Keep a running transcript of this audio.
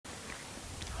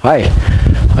Hi,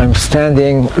 I'm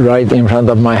standing right in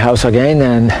front of my house again,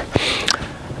 and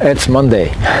it's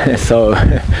Monday, so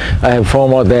I have 4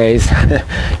 more days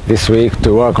this week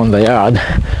to work on the yard,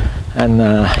 and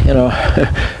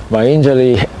my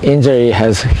injury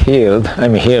has healed.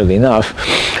 I'm healed enough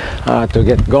to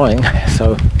get going,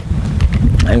 so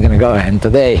I'm gonna go. And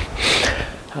today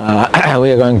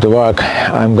we are going to work.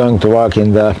 I'm going to work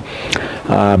in the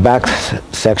back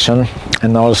section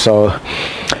and also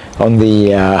on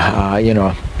the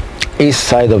east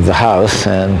side of the house,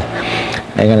 and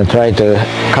I'm going to try to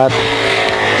cut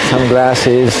some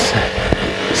grasses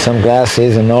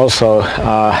and also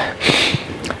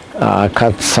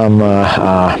cut some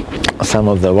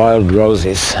of the wild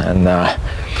roses. And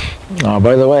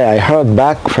by the way, I heard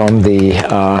back from the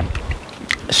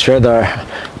shredder,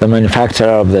 the manufacturer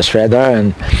of the shredder,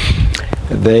 and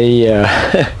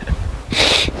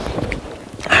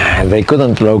they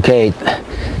couldn't locate,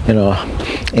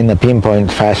 in a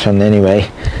pinpoint fashion anyway.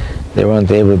 They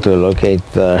weren't able to locate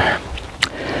the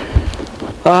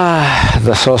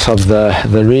source of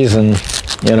the reason,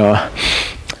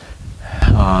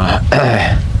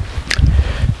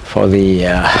 for the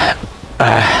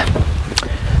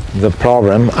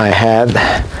problem I had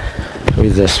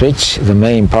with the switch, the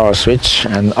main power switch,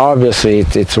 and obviously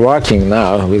it's working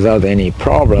now without any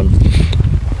problem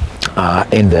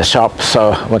in the shop.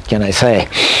 So what can I say?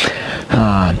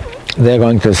 They're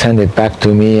going to send it back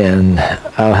to me and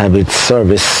I'll have it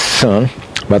serviced soon.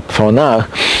 But for now,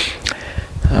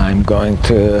 I'm going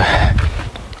to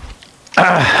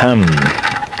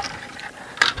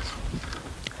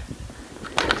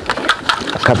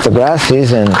cut the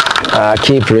grasses and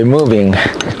keep removing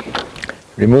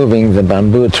the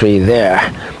bamboo tree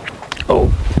there.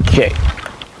 Okay,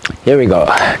 here we go.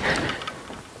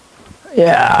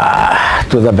 Yeah,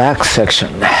 to the back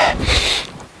section.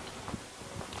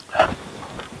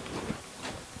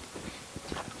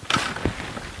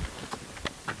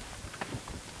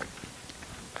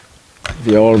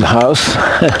 The old house,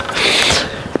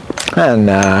 and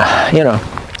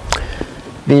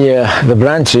the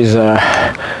branches are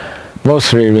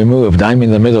mostly removed. I'm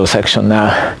in the middle section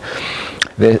now.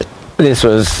 This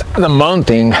was the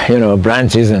mounting,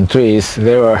 branches and trees.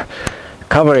 They were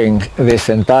covering this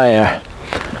entire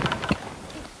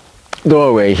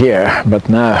doorway here, but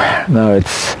now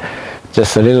it's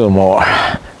just a little more.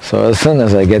 So as soon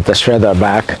as I get the shredder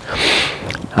back,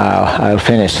 I'll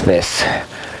finish this.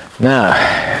 Now,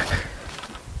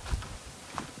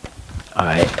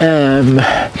 I am,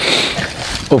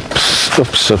 oops.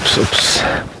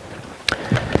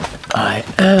 I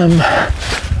am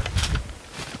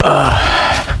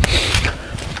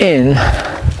in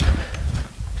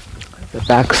the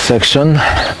back section,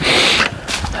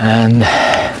 and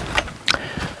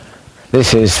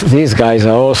these guys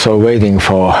are also waiting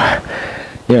for,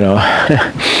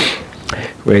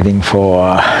 waiting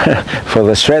for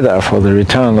the shredder, for the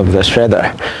return of the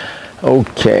shredder.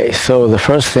 Okay, so the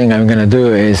first thing I'm gonna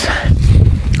do is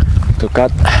to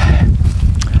cut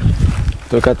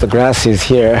the grasses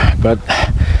here, but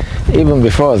even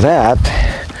before that,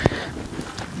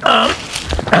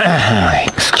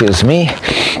 excuse me,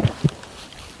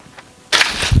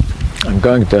 I'm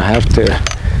going to have to,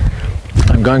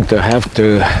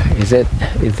 is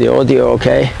the audio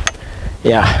okay?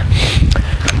 Yeah.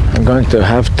 I'm going to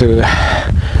have to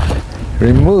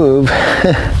remove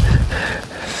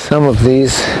some of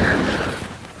these.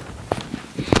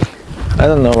 I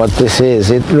don't know what this is.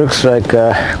 It looks like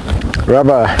a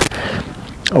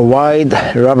wide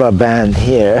rubber band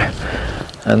here,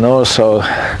 and also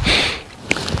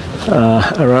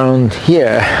around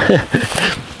here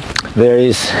there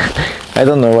is, I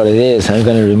don't know what it is. I'm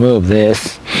going to remove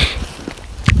this,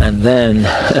 and then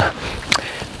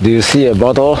do you see a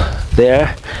bottle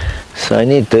there? So I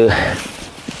need to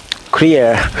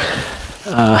clear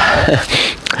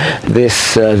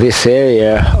this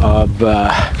area of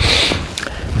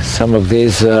some of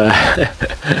these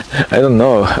I don't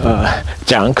know,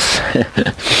 junks.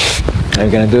 I'm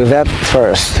gonna do that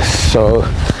first. So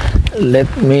let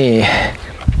me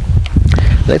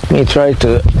try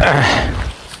to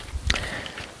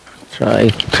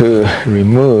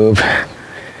remove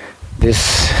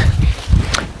this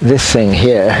thing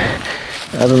here.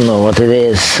 I don't know what it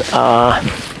is,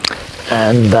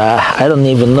 and I don't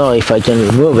even know if I can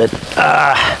remove it.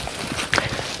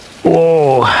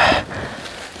 Whoa!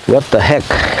 What the heck?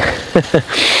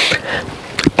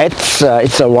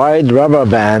 It's a wide rubber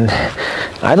band.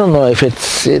 I don't know if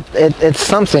it's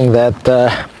something that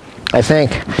I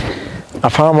think a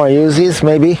farmer uses,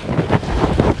 maybe.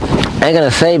 I'm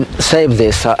gonna save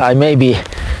this. I may be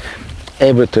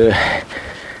able to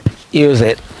use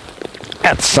it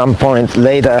at some point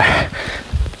later.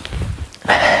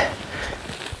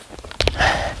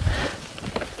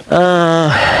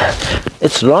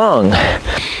 It's long.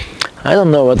 I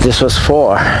don't know what this was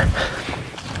for.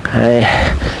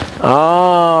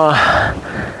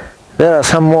 There are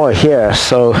some more here,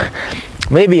 so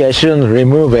maybe I shouldn't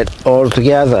remove it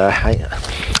altogether.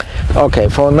 Okay,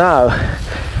 for now,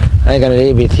 I'm gonna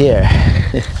leave it here.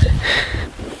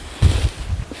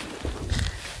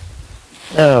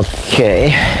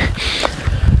 Okay,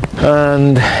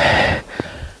 and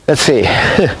let's see.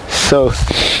 So,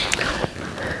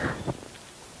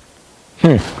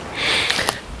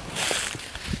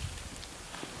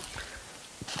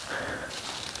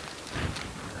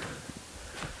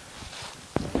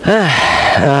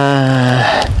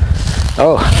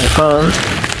 I found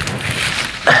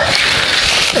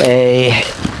a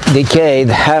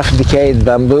half-decayed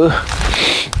bamboo.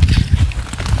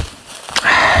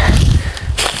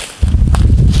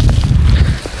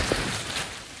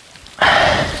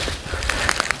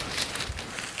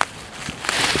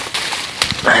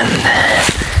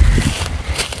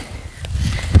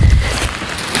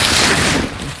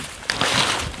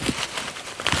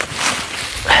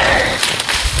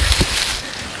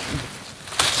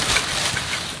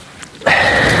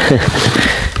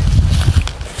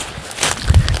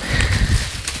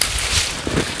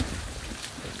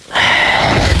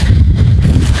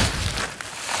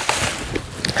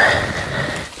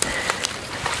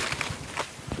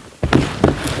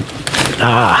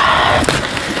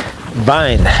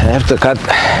 Vine. I have to cut.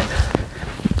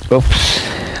 Oops.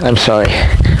 I'm sorry.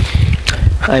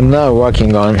 I'm now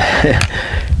working on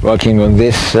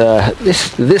this.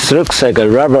 This looks like a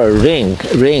rubber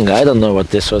ring. I don't know what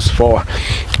this was for,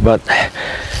 but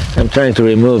I'm trying to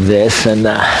remove this, and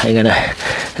I'm gonna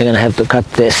have to cut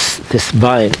this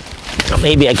vine.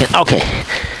 Maybe I can. Okay,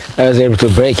 I was able to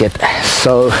break it.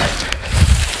 So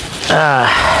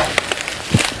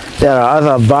there are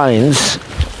other vines,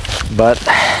 but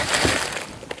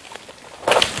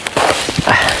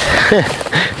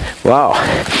wow,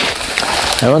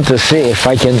 I want to see if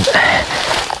I can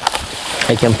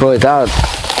pull it out.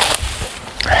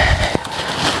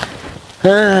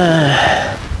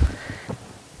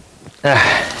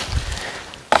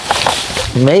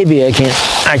 Maybe I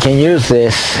can use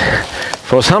this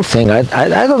for something. I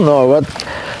don't know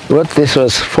what this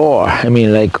was for. I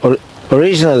mean, like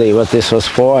originally what this was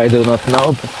for, I do not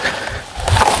know. But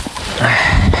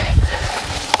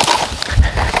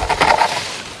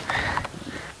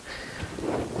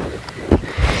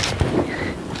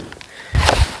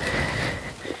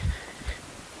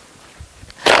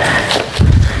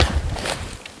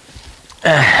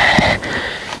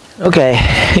okay,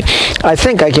 I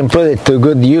think I can put it to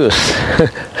good use.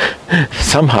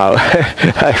 Somehow,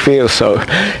 I feel so.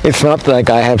 It's not like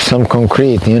I have some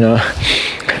concrete,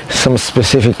 some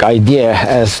specific idea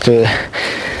as to,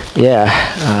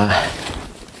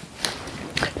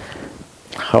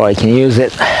 how I can use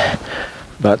it,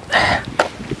 but I'm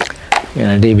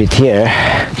gonna leave it here.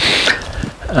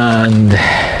 And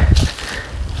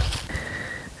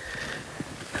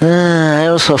I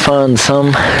also found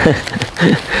some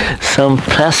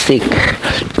plastic,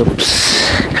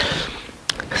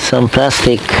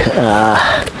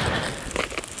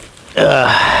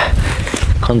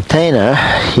 container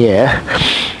here.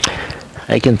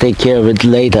 I can take care of it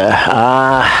later.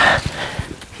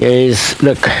 Here is,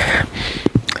 look.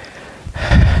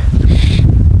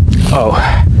 Oh,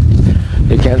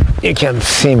 you can't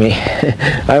see me.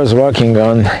 I was working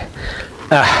on.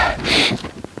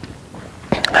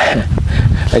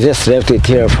 I just left it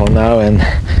here for now, and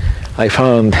I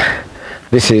found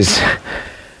this is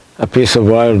a piece of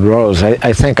wild rose.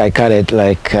 I think I cut it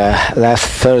like last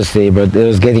Thursday, but it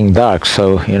was getting dark,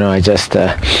 so I just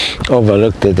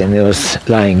overlooked it, and it was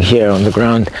lying here on the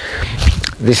ground.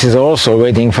 This is also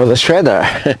waiting for the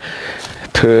shredder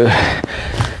to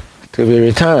be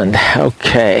returned.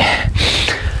 Okay,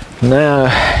 now,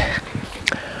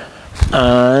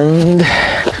 and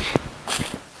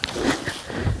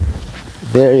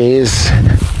there is,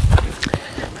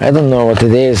 I don't know what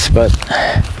it is, but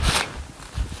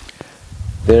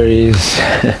there is,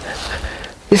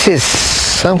 this is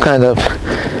some kind of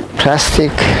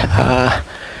plastic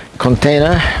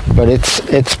container, but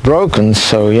it's broken,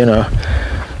 so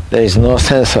there is no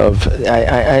sense of,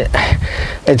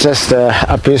 it's just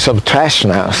a piece of trash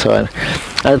now, so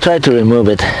I'll try to remove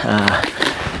it.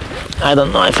 I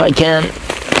don't know if I can.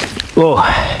 Oh,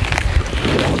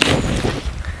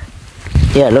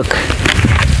 yeah, look.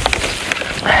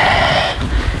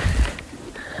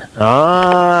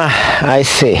 I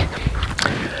see.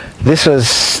 This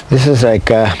is like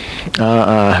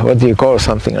what do you call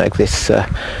something like this,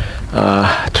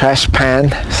 trash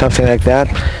pan, something like that,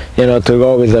 you know, to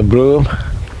go with a broom,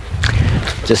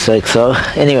 just like so.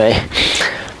 Anyway,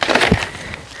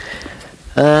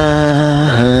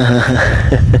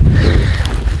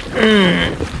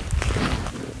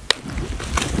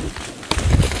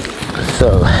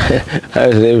 so I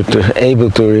was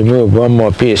able to remove one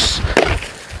more piece,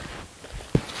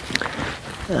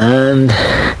 and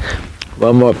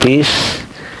one more piece,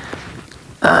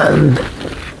 and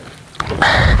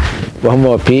one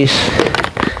more piece,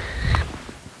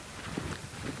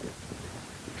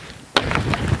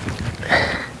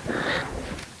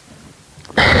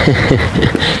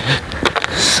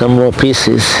 some more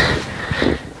pieces.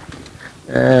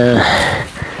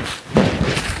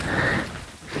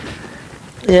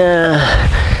 Yeah,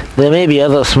 there may be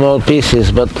other small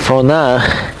pieces, but for now,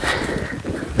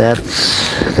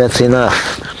 that's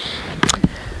enough.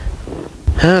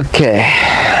 Okay,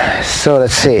 so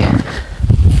let's see.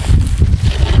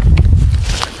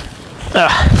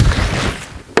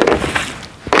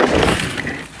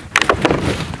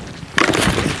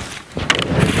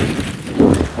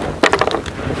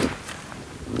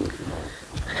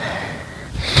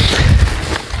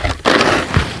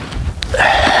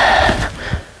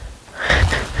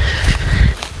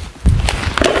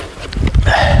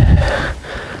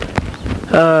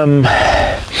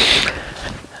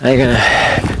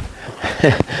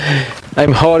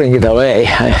 I'm holding it away.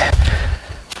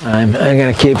 I'm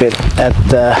gonna keep it at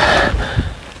the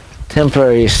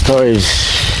temporary storage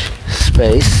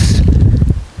space,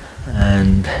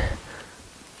 and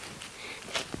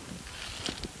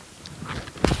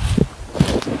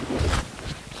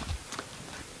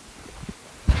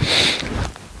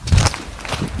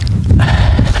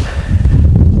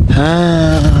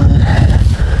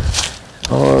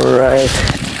all right.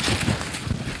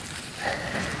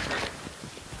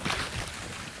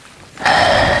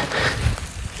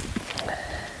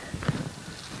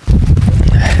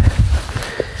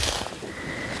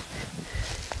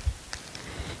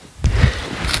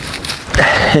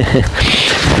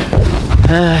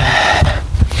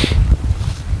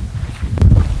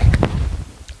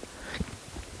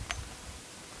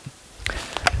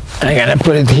 I'm gonna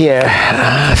put it here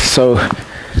so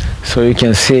you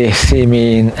can see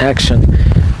me in action.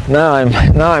 Now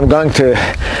I'm going to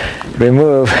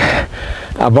remove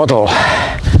a bottle.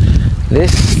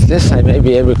 This I may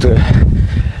be able to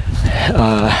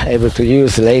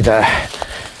use later.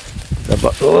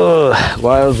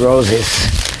 Wild roses.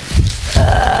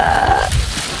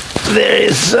 There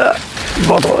is a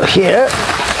bottle here.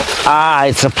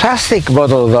 It's a plastic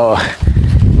bottle though.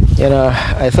 You know,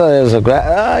 I thought it was a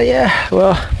glass. Yeah,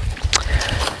 well,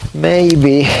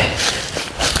 maybe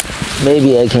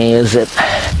I can use it.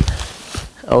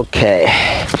 Okay.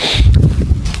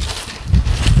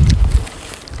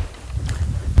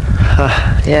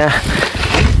 Yeah,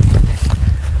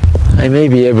 I may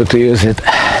be able to use it.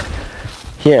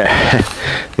 Here,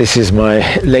 this is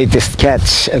my latest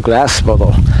catch, a glass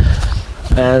bottle.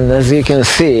 And as you can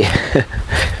see,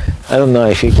 I don't know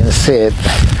if you can see it,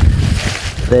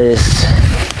 there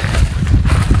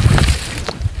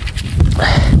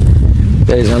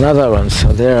is another one,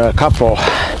 so there are a couple.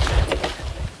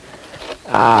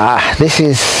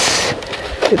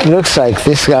 It looks like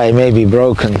this guy may be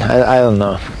broken. I don't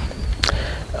know.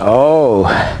 Oh,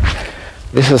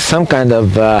 this was some kind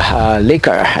of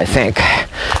liquor, I think.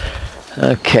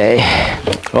 Okay,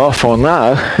 well, for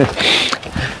now,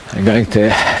 I'm going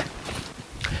to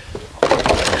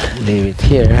leave it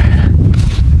here.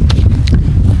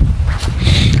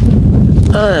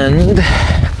 And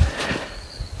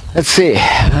let's see.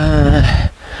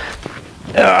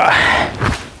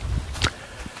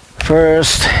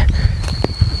 First,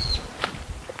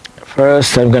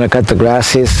 I'm going to cut the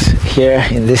grasses here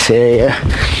in this area.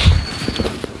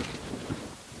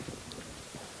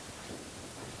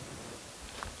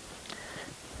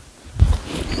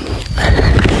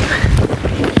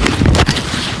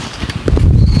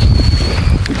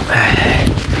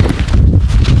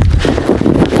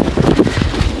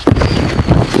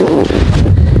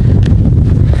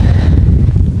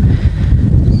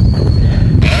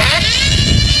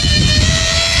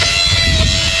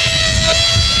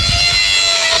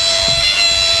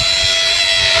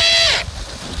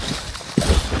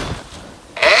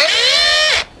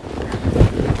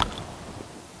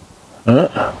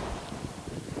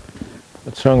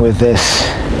 What's wrong with this?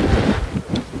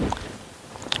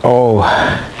 Oh.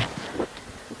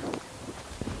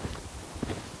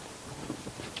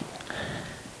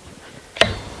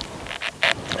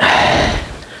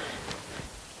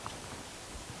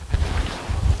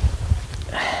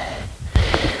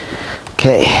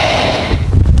 Okay.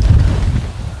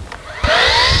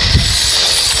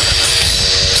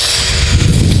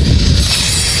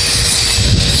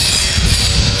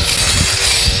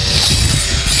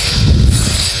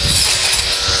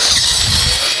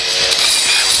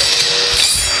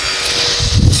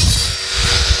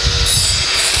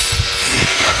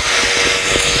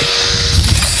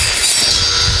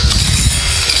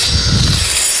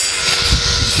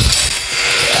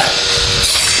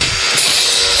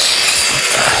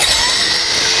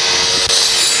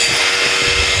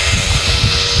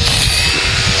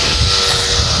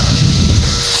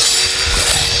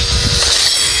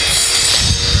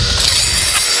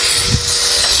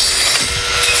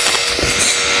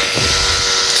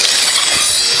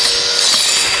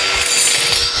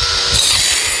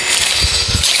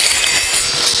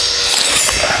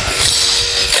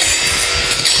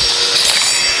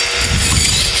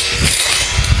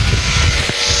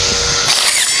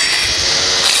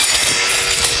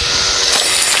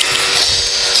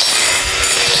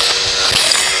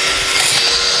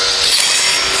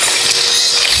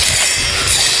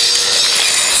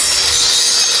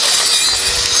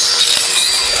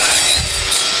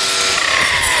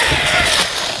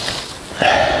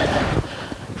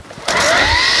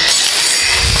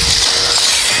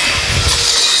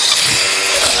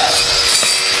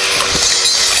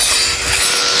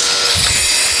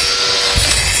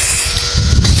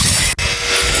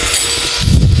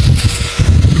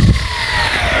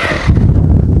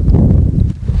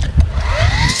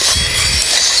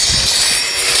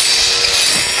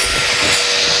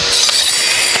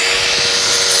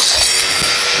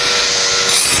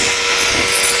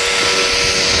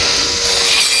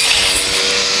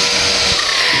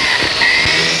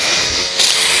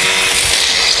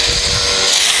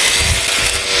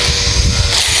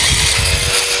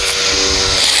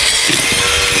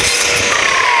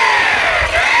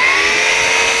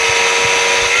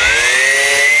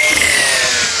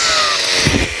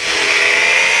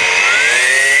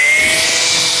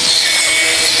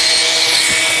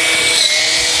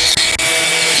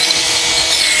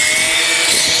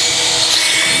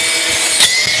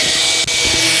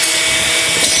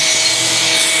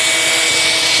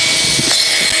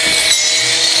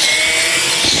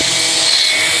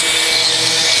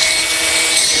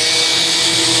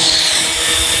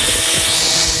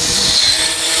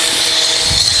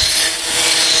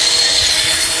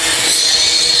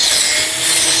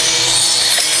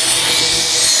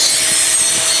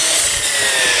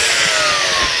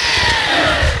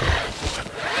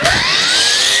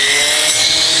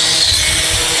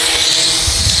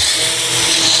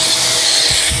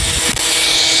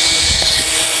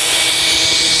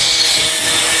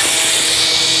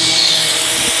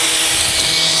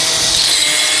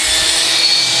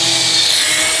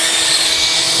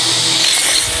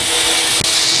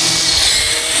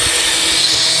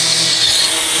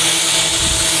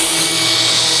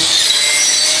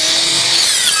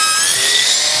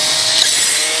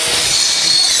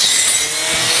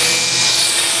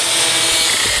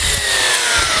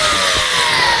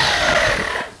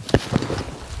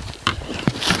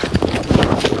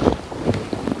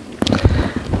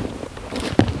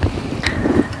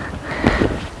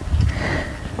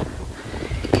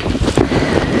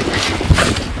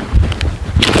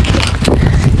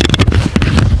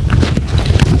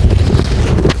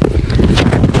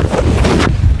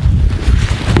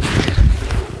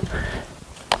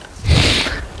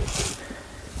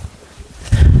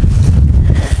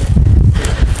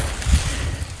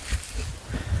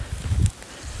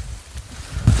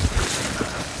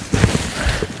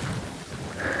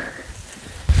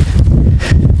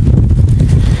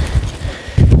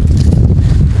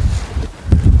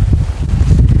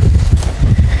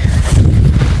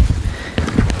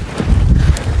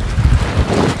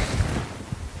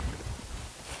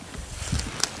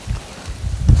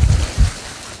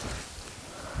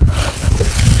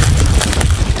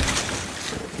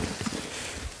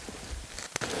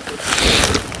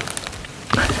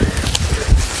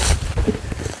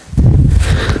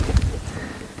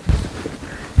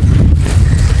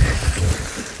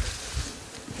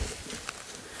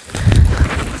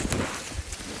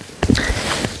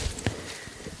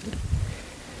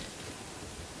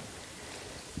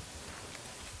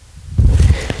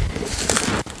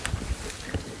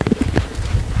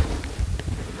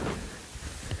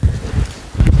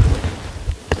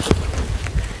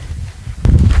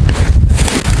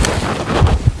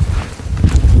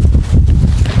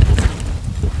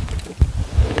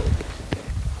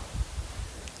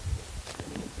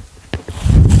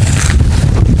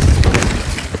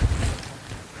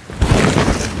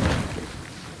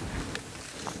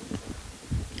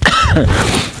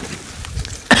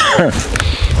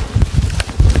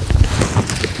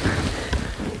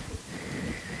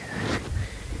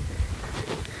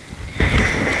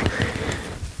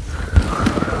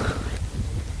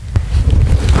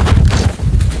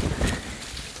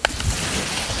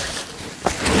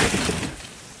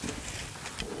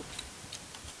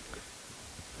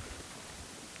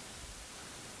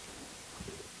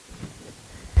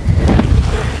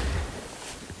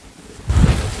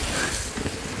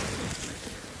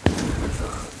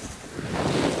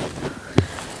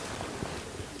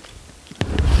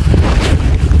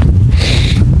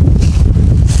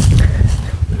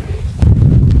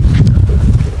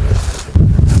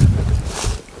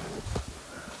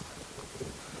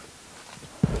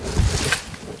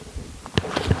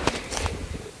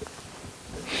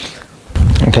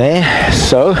 Okay,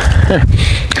 so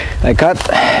I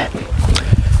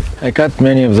cut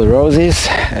many of the roses.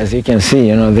 As you can see,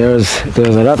 you know, there's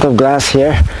a lot of grass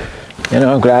here. You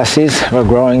know, grasses were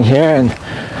growing here, and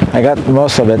I got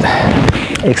most of it,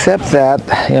 except that,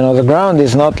 you know, the ground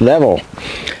is not level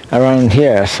around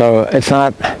here, so it's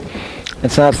not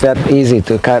that easy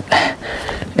to cut.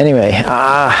 Anyway,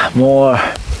 more.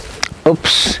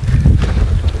 Oops,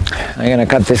 I'm gonna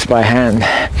cut this by hand.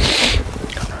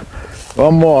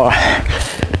 One more.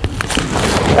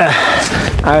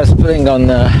 I was putting on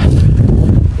the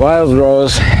wild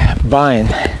rose vine.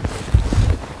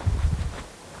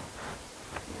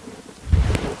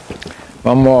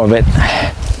 One more of it.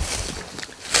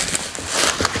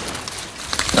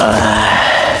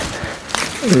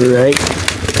 Right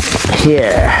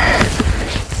here.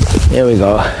 Here we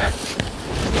go.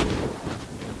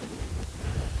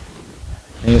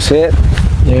 Can you see it?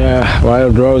 Yeah,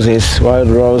 wild rose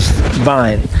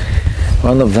vine,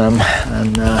 one of them,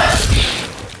 and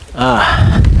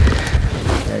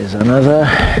there's another,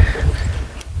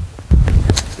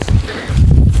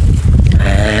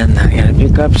 and I'm gonna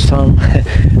pick up some.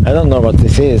 I don't know what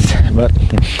this is, but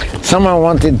someone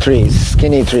wanted trees,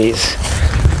 skinny trees.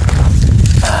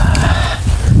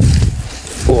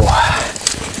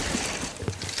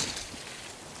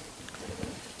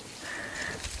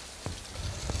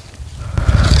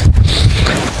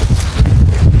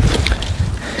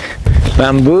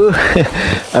 Bamboo,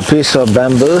 a piece of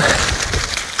bamboo.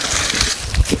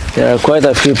 There are quite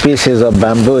a few pieces of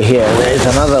bamboo here. There is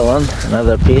another one,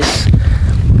 another piece,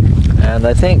 and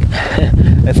I think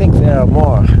there are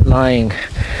more lying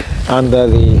under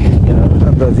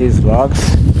under these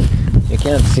logs. You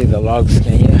can't see the logs,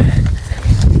 can you?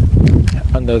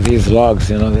 Under these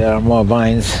logs, you know, there are more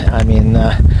vines. I mean,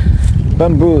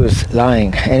 bamboos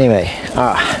lying. Anyway,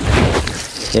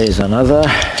 here is another.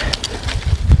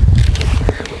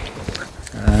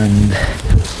 And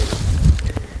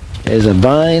there's a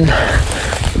vine.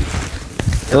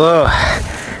 Oh,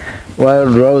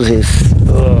 wild roses.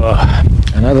 Oh,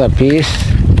 another piece.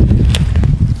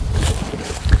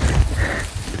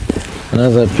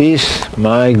 Another piece.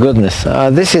 My goodness.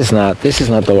 This is not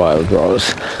the wild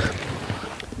rose.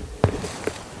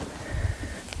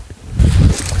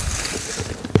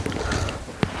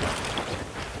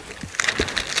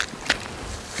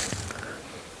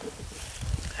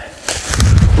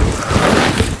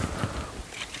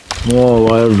 More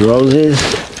wild roses.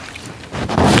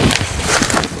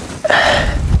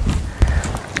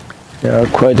 There are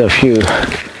quite a few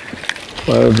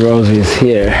wild roses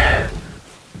here.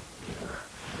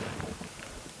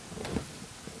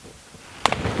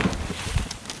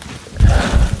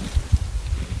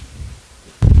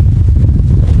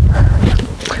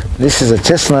 This is a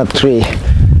chestnut tree,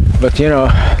 but you know,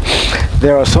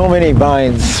 there are so many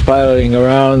vines spiraling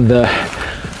around the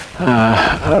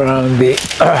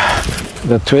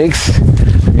twigs,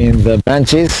 I mean the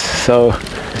branches. So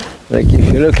like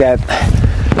if you look at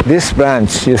this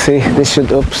branch, you see, this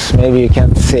should, oops, maybe you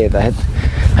can't see it. I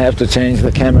have to change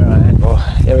the camera angle.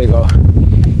 Here we go.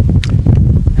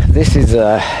 This is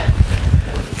a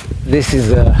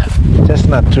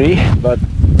chestnut tree, but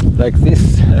like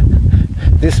this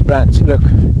this branch, look,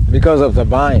 because of the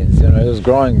vines, you know, it was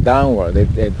growing downward.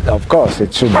 Of course,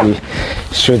 it should be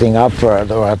shooting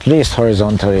upward, or at least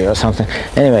horizontally or something.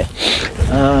 Anyway,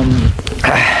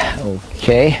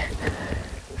 okay,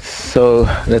 so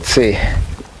let's see.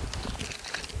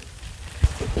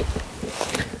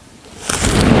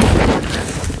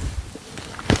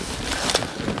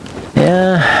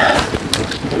 Yeah,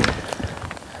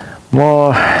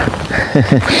 more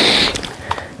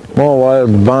more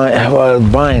wild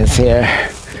vines here.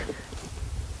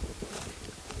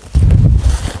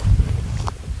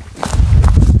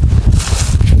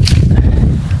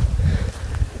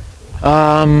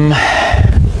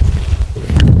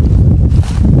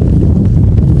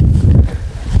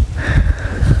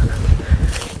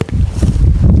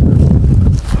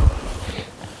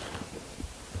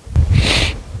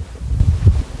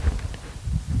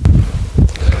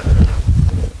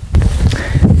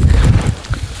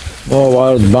 More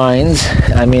wild vines,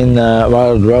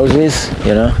 wild roses,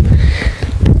 you know.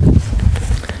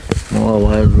 More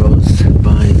wild rose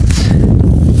vines.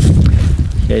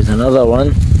 Here's another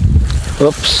one.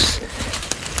 Oops.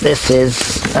 This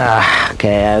is,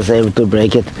 okay, I was able to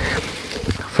break it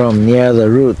from near the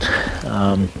root.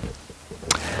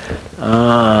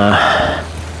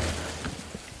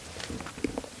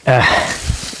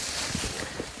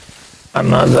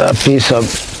 Another piece of,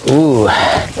 ooh.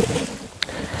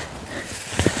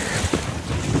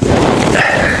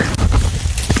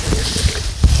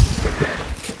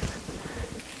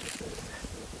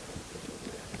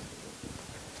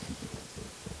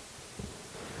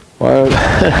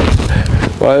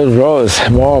 Wild rose,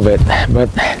 more of it, but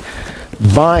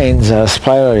vines are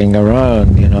spiraling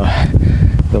around, you know,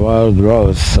 the wild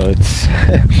rose, so it's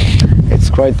it's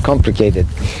quite complicated.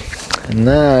 And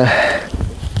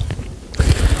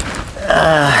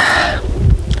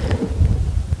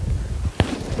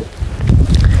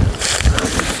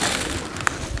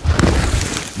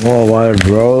more wild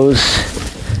rose.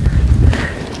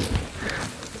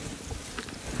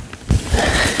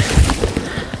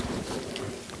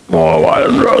 More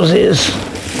wild roses.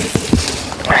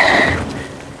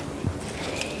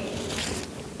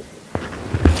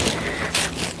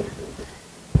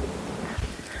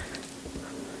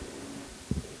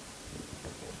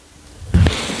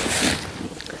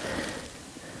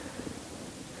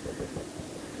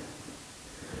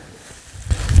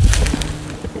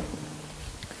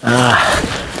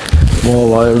 More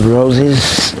wild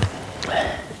roses.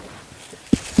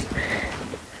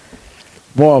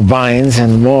 More vines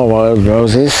and more wild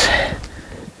roses.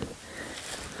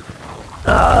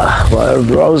 Wild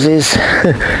roses.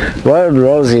 Wild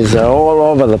roses are all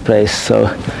over the place. So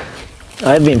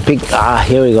I've been picked.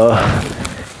 Here we go.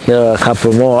 Here are a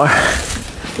couple more.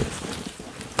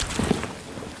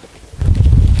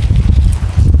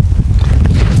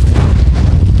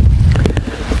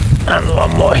 And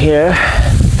one more here.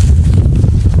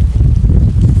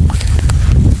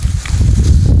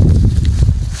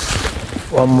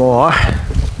 One more.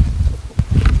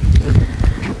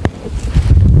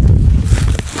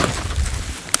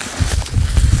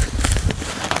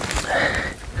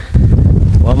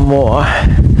 One more.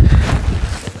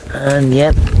 And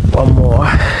yet one more.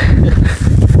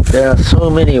 There are so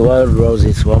many wild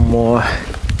roses. One more.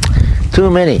 Too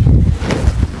many.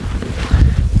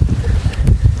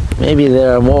 Maybe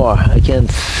there are more. I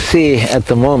can't see at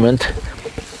the moment,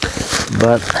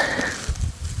 but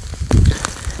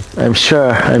I'm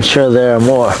sure there are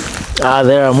more.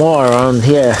 There are more around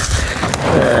here,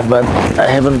 but I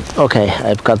haven't. Okay,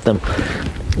 I've got them.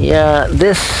 Yeah,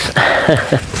 this.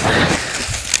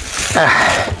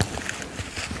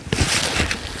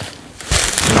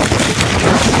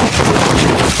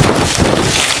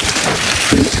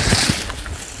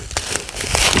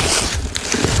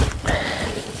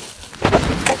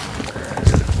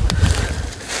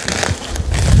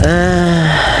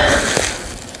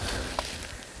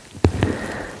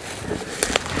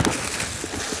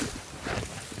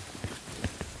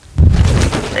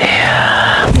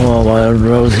 More wild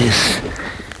roses.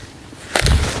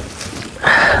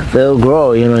 They'll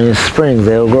grow, you know, in spring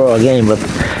they'll grow again, but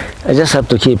I just have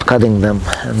to keep cutting them,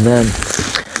 and then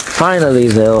finally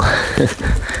they'll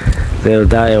they'll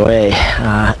die away.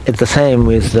 It's the same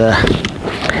with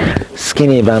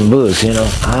skinny bamboos, you know.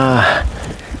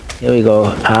 Here we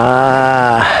go.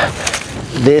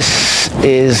 This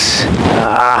is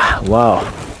wow.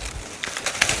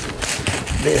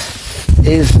 This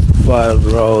is wild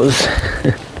rose.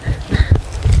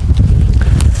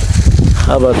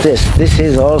 How about this? This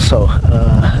is also,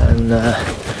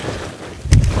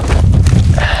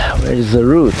 where is the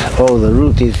root? Oh, the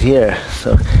root is here.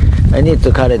 So I need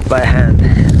to cut it by hand.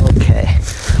 Okay.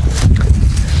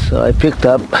 So I picked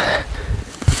up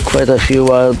quite a few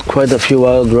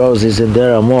wild roses, and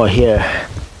there are more here.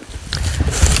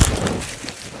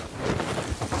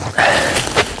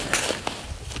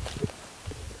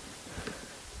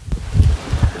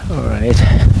 All right.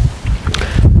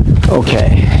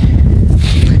 Okay.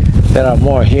 There are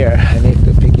more here. I need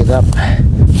to pick it up.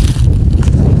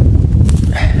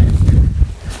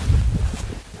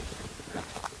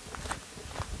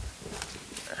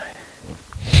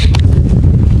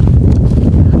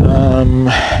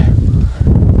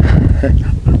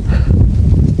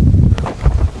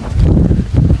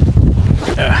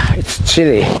 It's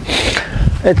chilly.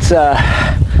 It's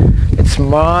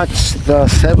March the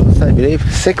 7th, I believe,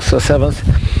 6th or 7th.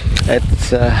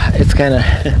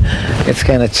 It's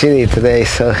kind of chilly today,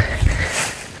 so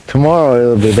tomorrow it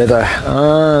will be better.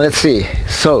 Let's see.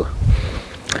 So,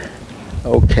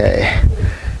 okay,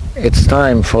 it's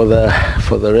time for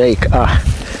the rake.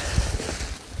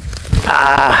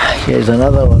 Here's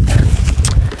another one.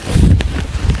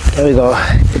 There we go.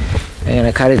 I'm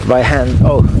gonna cut it by hand.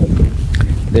 Oh,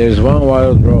 there's one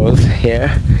wild rose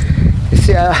here. You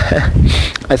see,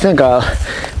 I think I'll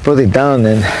put it down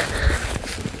and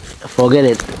forget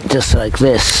it, just like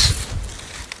this.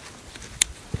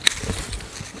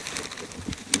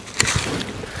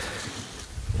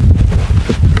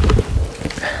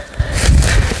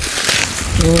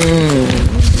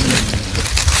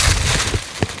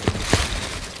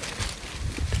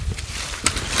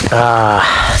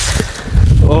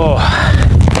 Oh,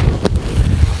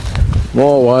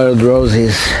 more wild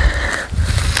roses.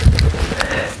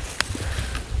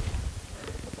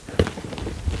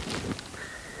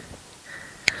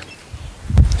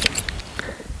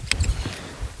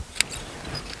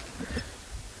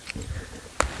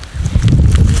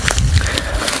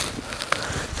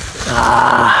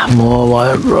 More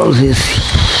wild roses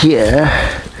here.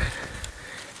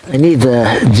 I need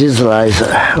a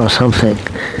jizzlizer or something.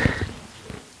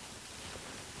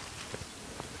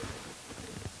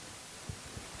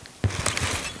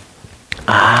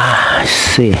 I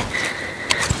see.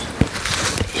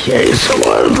 Here is a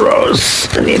wild rose.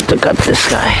 I need to cut this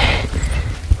guy.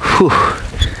 Whew.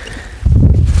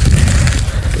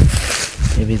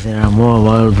 Maybe there are more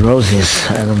wild roses.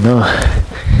 I don't know.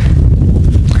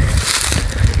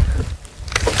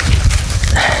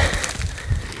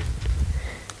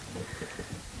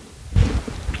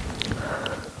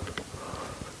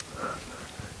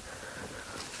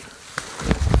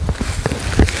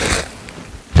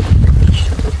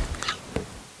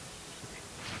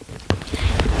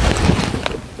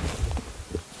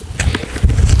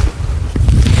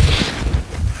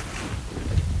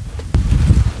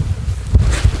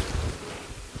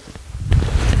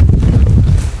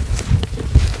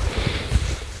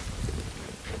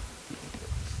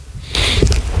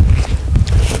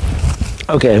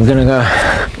 Okay, I'm gonna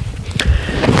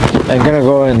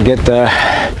go and get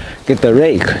the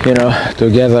rake, you know,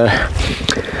 to gather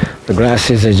the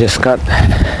grasses I just cut.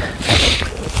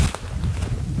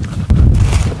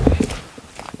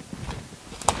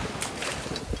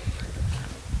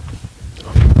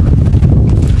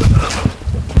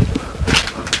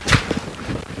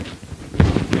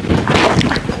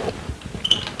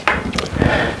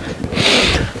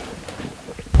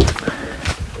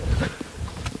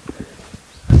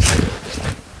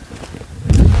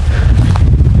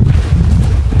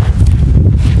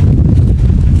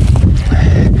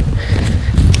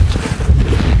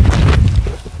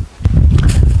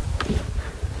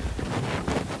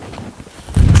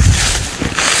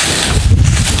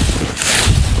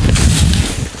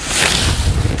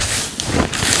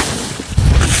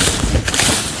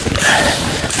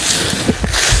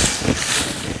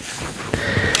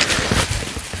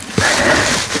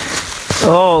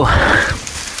 Oh,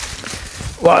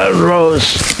 wild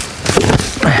rose.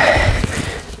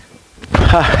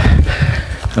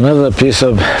 Another piece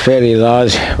of fairly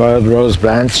large wild rose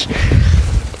branch.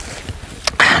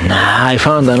 And I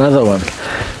found another one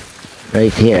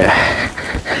right here.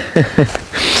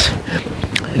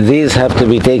 These have to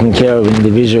be taken care of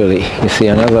individually. You see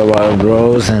another wild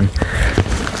rose and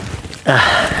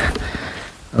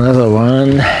another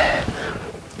one.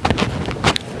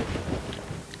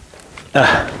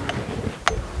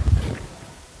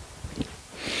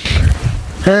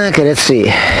 Okay, let's see.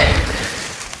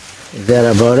 Is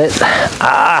that about it?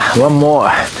 One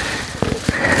more.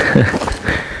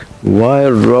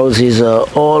 Wild roses are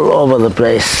all over the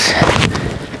place.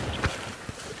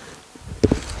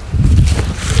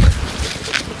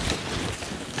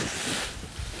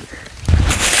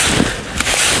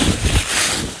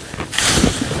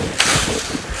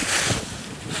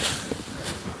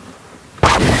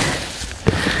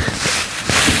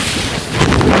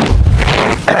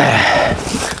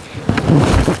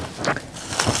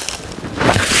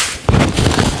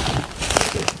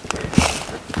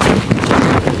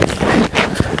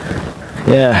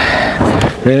 Yeah,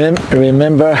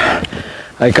 remember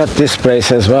I cut this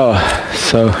place as well,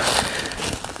 so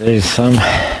there is some,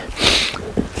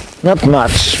 not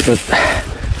much, but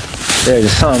there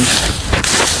is some.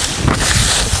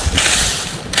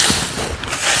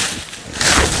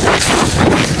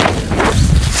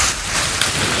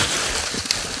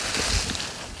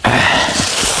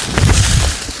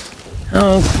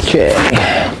 Okay.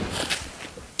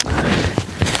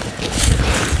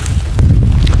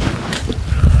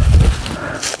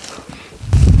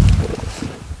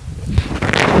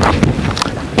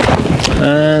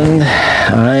 And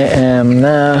I am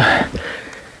now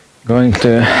going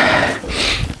to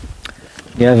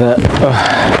gather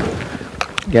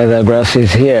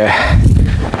grasses here.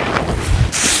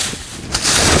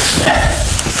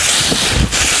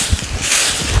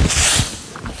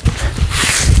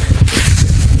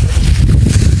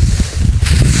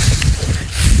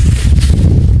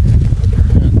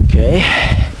 Okay,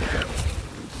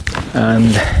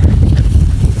 and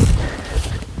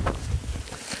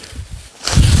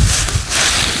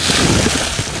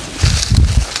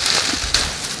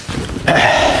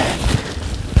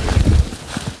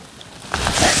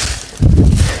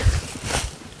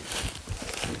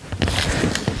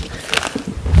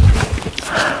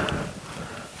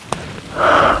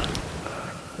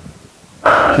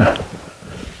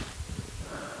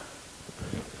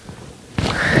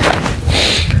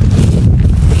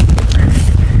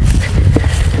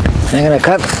I'm gonna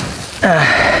cut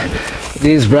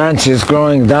these branches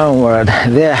growing downward.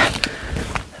 They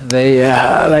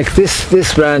like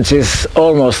this branch is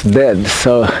almost dead,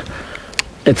 so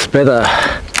it's better,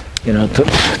 you know, to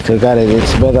cut it.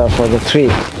 It's better for the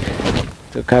tree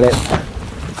to cut it.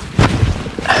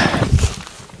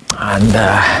 And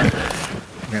I'm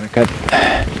gonna cut.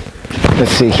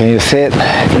 Let's see, can you see it?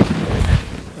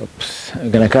 Oops. I'm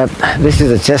gonna cut. This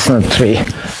is a chestnut tree,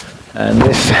 and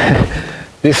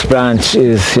this branch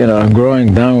is, you know,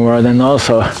 growing downward, and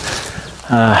also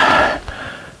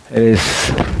it is,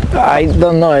 I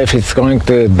don't know if it's going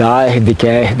to die and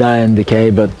decay,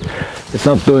 but it's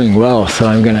not doing well, so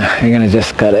I'm gonna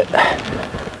just cut it.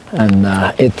 And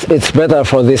it's better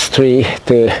for this tree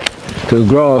to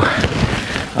grow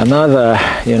another,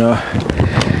 you know,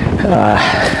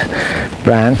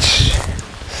 branch.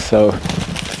 So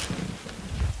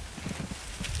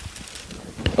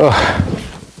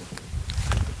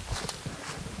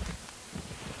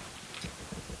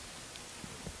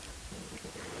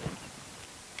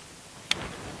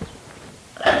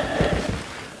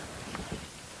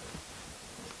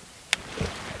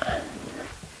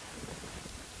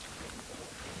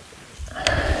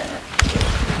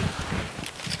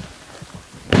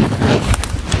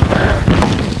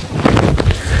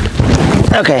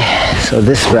okay, so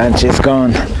this branch is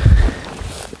gone,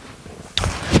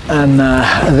 and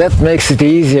that makes it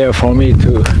easier for me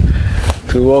to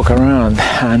walk around.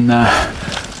 And I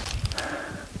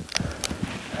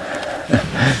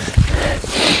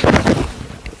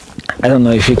don't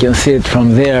know if you can see it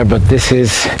from there, but this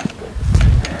is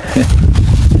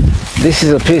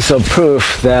a piece of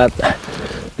proof that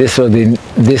this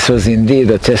was indeed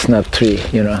a chestnut tree,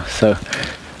 you know. So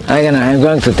I'm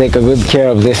going to take a good care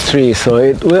of this tree, so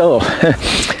it will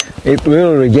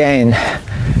regain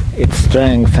its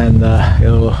strength, and it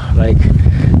will, like,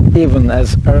 even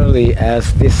as early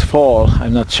as this fall,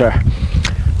 I'm not sure,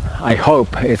 I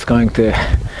hope it's going to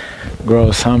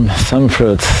grow some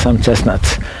fruits, some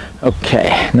chestnuts.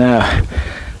 Okay, now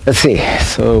let's see,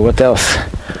 so what else?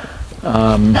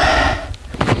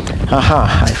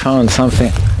 I found something.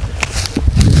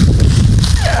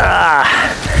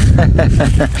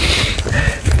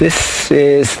 This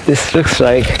looks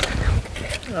like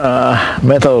a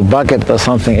metal bucket or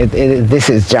something. This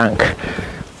is junk.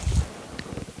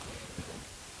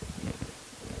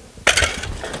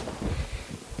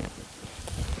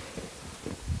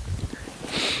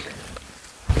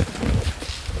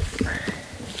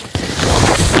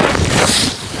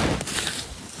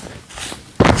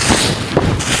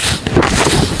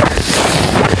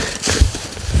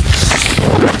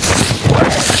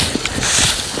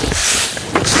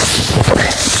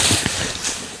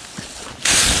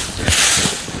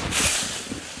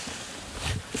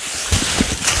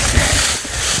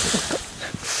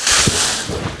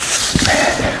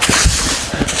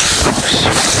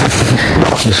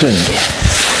要するに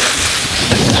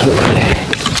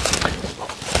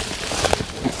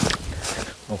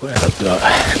もうこれだったら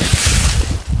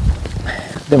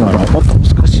でももっと難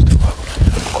しいところ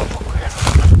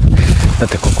だっ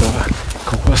てここ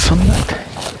はそんな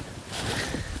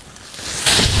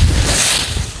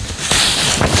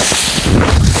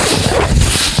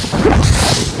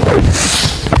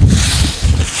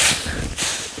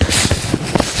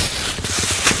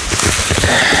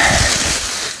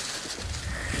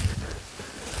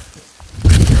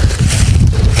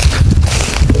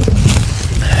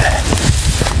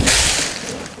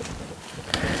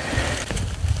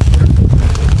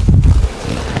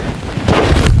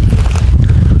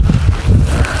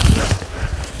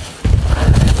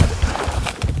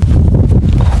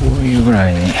ぐ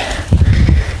らいに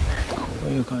こ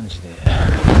ういう感じでこ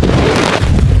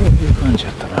ういう感じ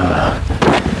やったな。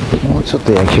もうちょっ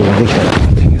と野球ができたらと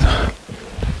思ってんけど、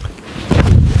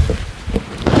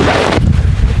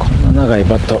こんな長い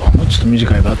バット、もうちょっと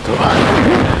短いバットぐ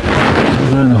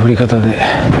ら方で、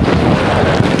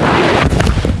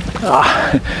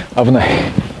あ、危ない。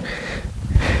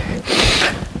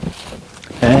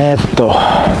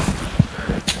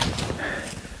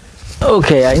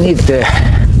Okay, I need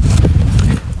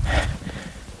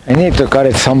to cut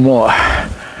it some more.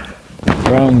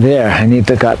 Around there, I need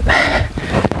to cut.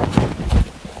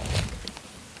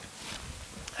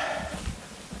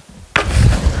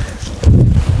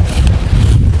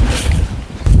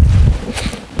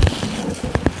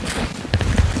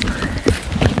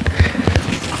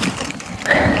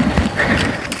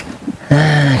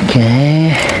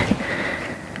 Okay.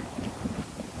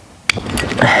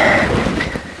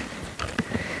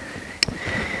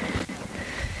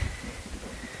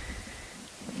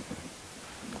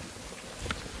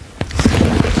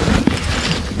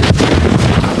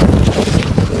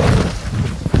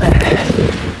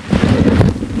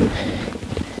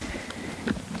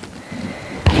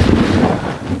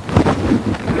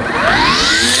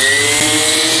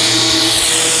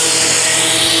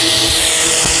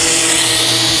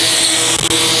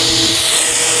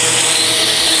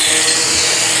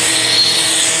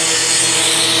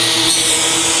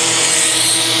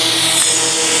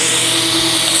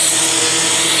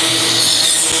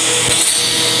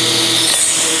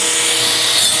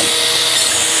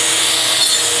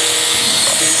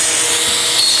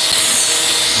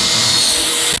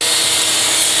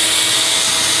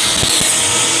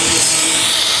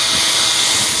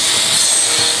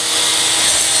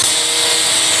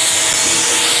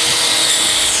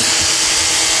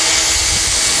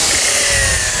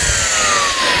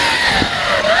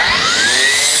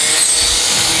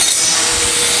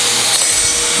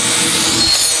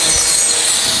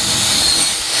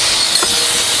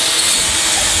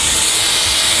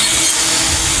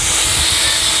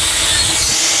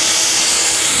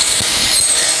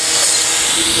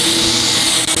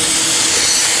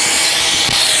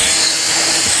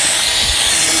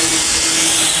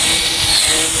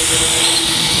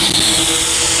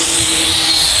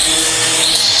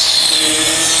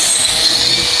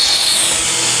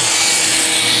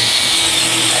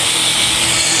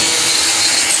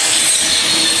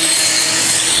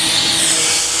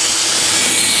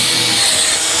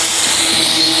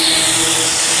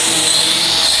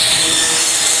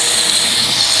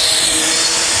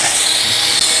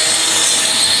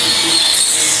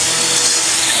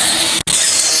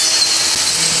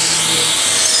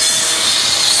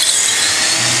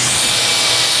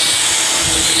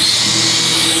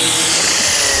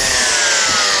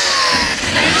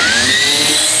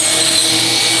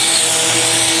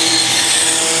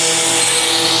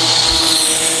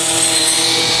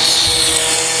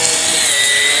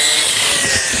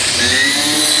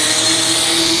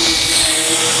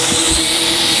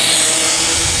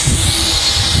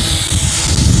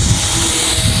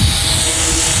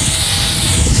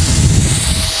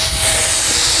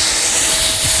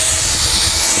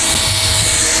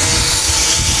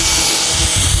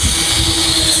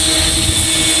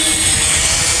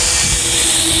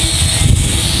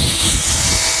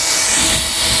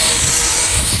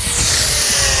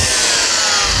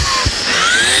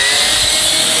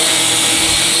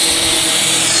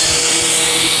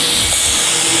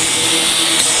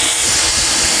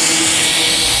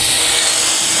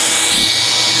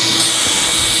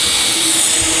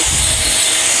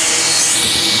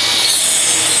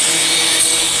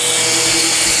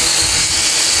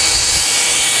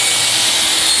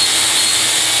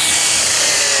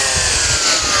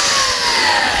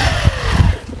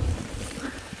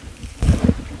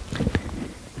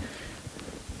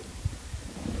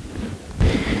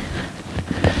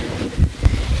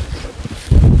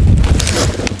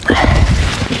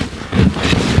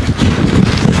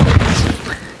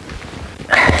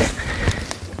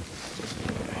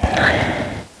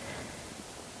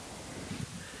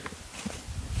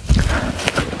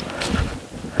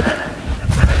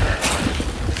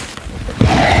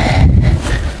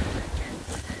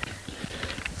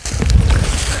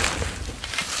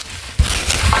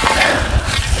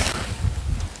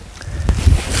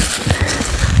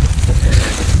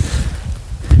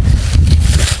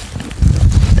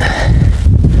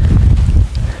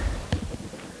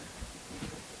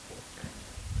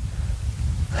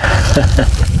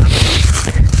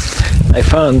 I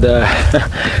found a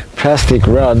plastic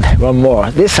rod, one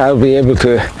more. This I'll be able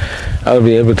to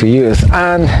use.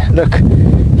 And look,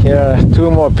 here are two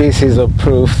more pieces of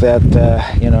proof that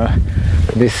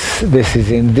this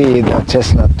is indeed a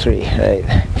chestnut tree, right?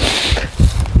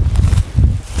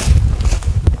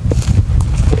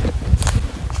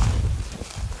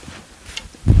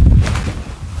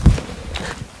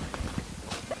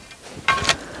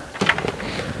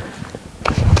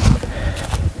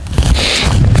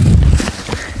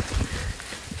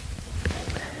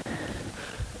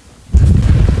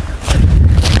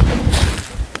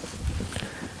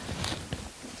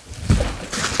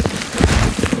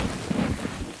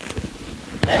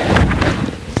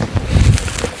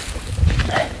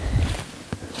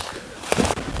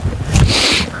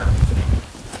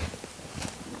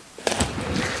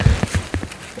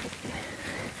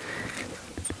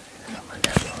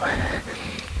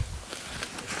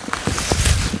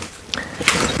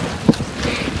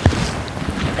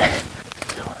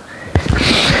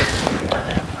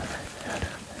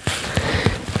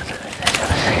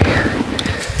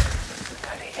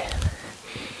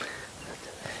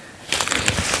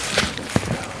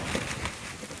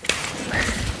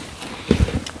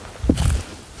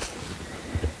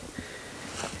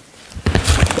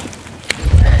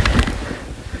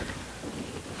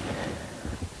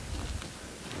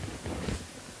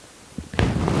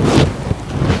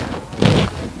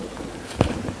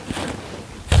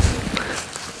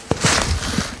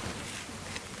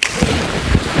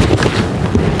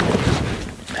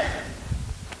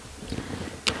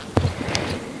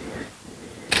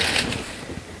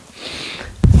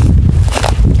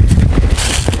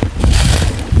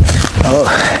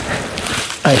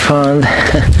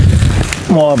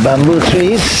 more bamboo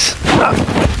trees.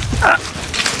 I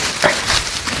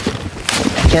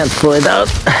can't pull it out.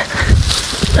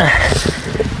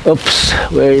 Oops,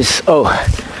 where is, oh,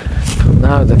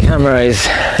 now the camera is,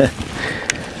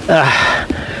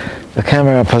 the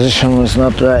camera position was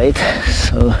not right,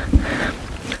 so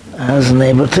I wasn't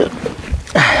able to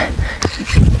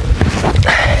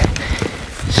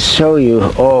show you.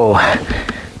 Oh,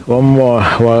 one more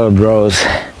wild rose.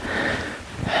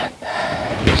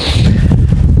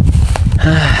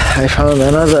 I found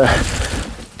another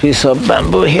piece of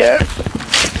bamboo here.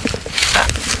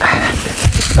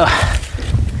 Oh,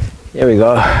 here we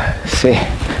go. See.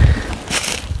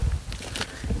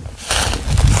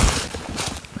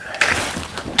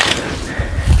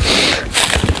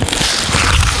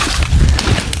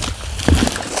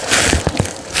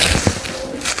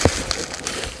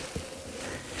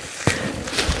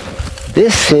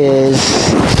 This is,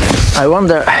 I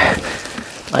wonder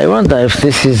if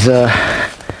this is a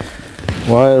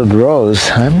wild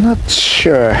rose. I'm not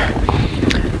sure.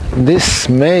 This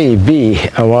may be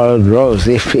a wild rose.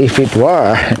 If it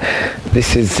were,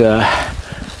 this is a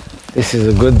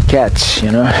good catch,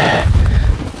 you know.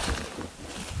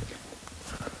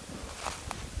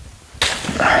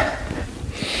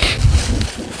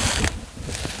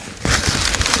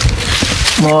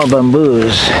 More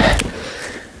bamboos.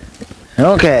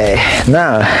 Okay,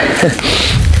 now,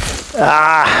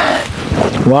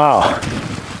 wow,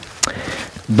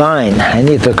 vine, I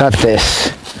need to cut this.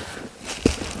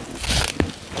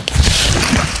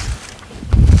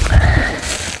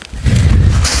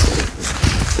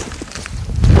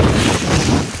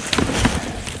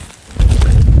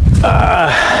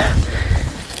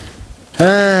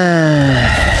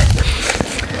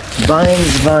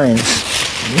 Vines,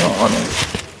 no.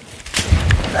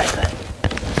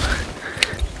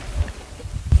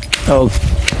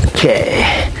 Okay.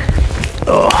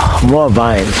 Oh, more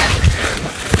vines.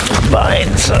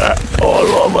 Vines are all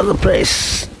over the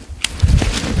place.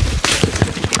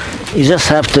 You just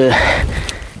have to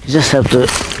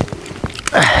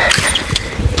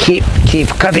keep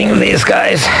cutting these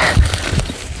guys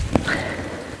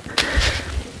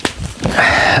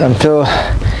until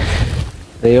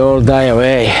they all die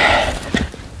away.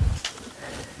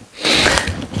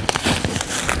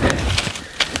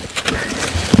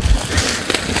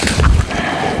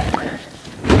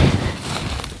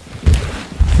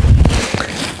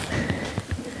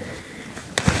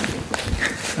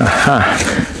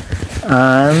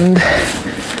 And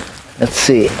let's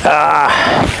see.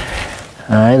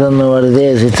 I don't know what it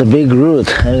is. It's a big root.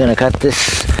 I'm gonna cut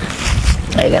this.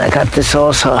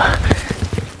 Also.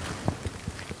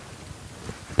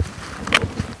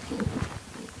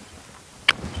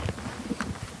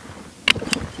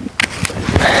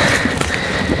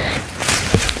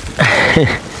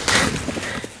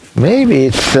 Maybe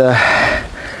it's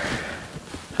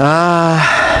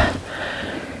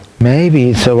maybe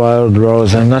it's a wild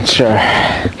rose, I'm not sure.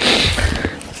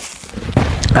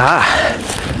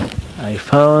 I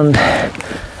found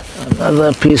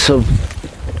another piece of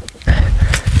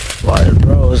wild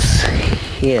rose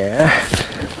here.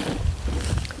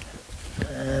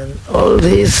 And all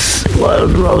these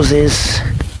wild roses,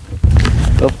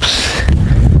 oops,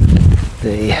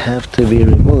 they have to be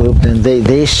removed, and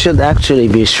they should actually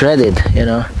be shredded, you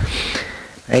know.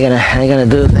 I'm gonna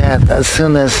do that as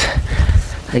soon as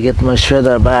I get my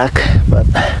shredder back, but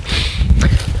I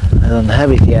don't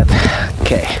have it yet.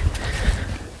 Okay.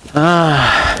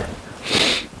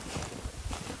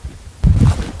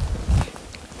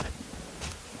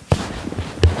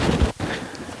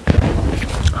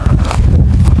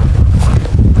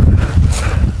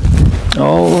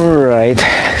 All right.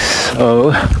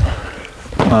 So.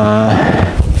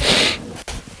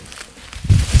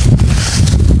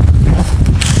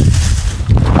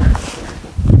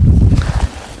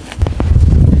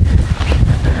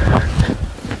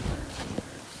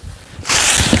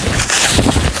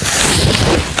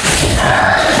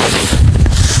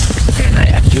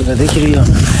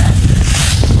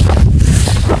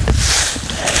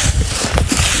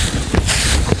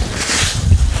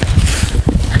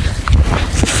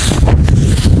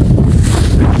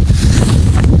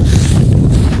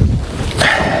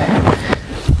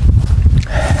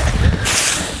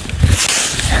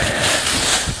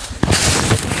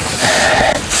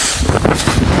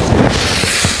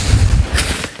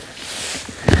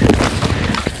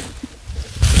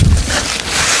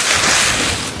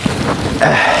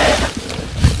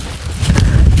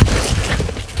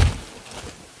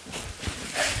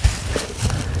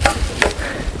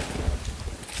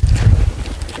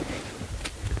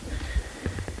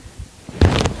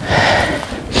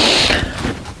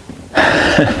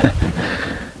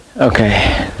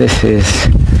 Okay, this is,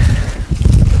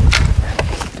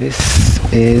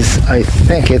 I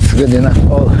think it's good enough.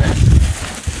 Oh,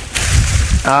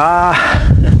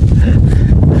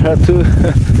 there are two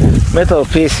metal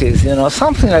pieces, you know,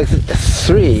 something like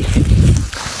three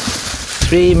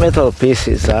metal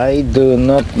pieces. I do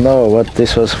not know what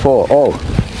this was for. Oh,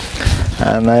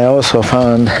 and I also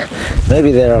found,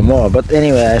 maybe there are more, but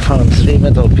anyway, I found 3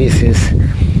 metal pieces.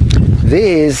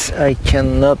 These I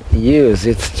cannot use,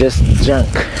 it's just junk.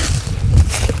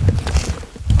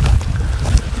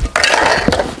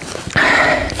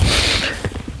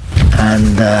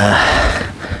 And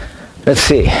let's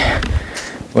see,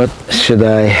 what should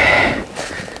I...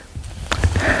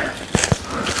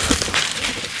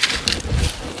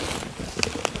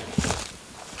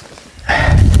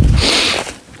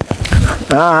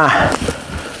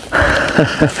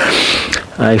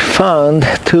 I found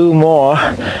 2 more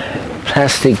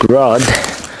plastic rod,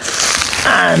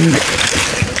 and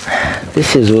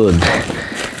this is wood.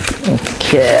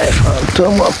 Okay, I found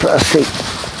 2 more plastic.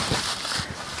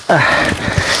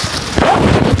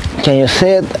 Can you see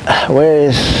it? Where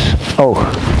is... oh,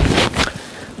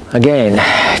 again,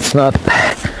 it's not...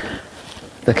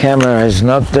 the camera is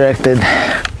not directed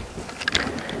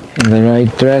in the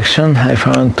right direction. I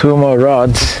found 2 more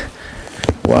rods.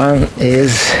 One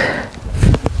is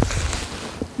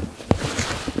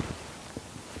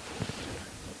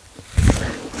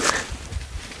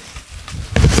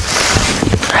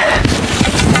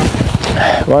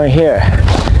one here,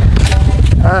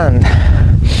 and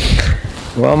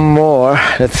one more.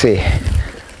 Let's see.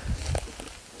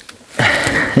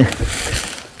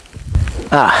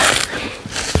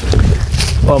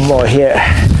 One more here.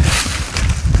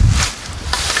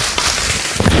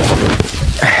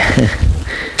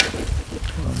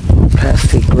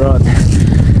 Plastic rod.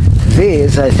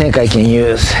 These I think I can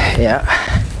use. Yeah.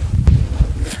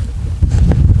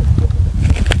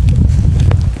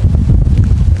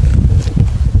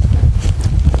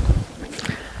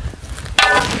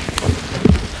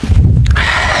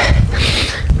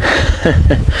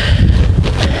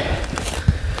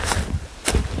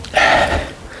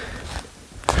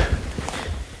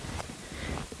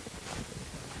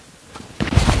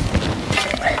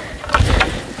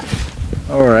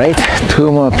 All right,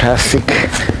 2 more plastic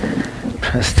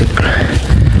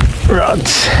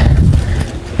rods.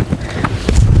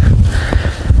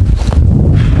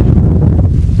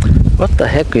 What the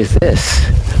heck is this?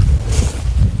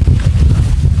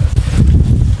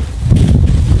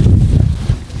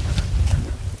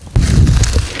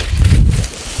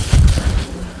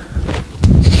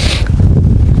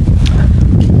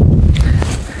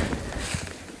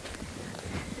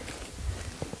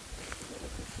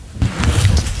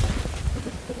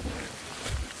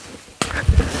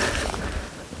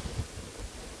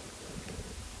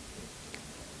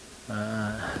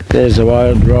 There's a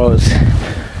wild rose.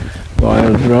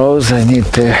 Wild rose. I need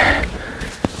to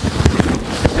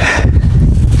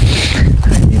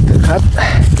cut.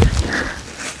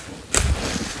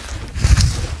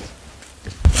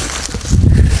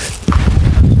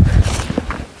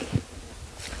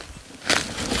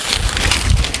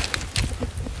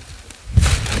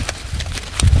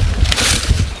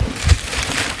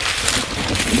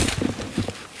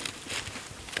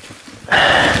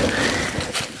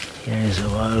 Here's a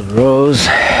wild rose.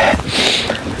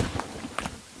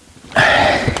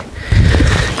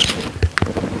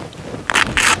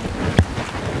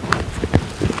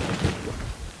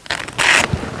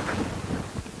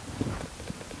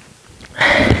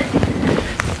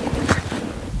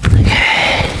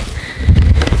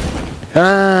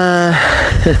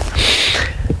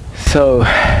 So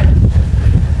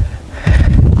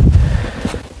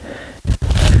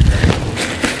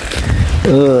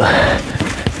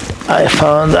I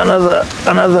found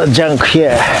another junk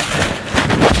here.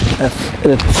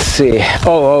 Let's see.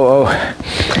 Oh.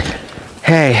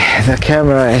 Hey, the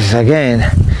camera is again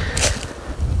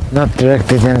not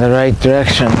directed in the right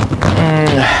direction.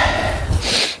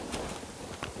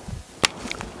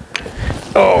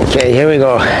 Okay, here we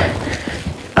go.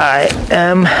 I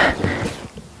am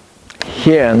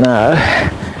here now.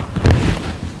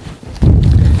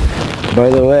 By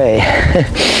the way,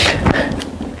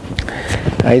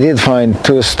 I did find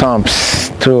 2 stumps,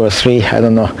 2 or 3, I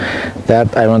don't know,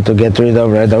 that I want to get rid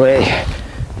of right away.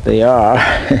 They are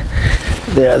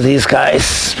these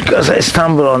guys, because I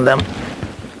stumbled on them.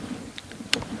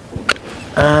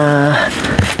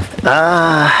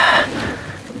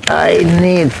 I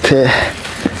need to,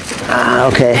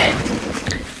 okay,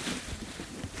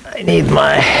 I need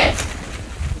my,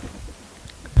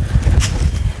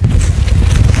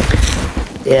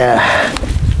 yeah,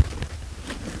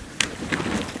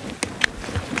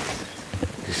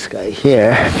 guy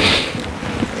here.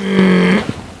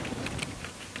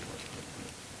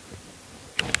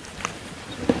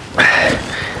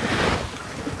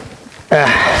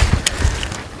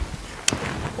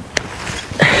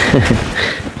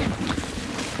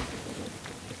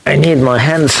 I need my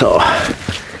handsaw.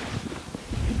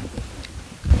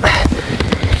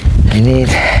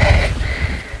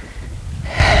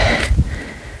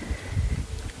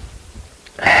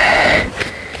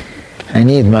 I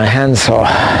need my handsaw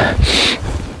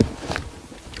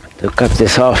to cut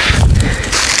this off.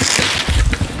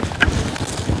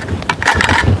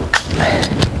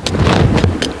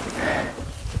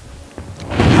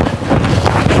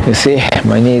 You see,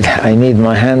 I need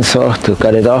my handsaw to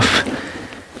cut it off.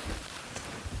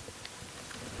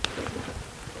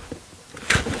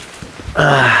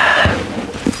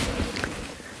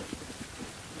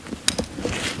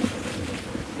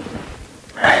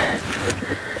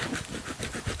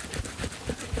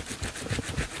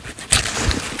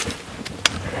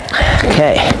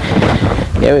 Okay,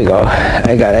 here we go.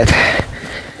 I got it.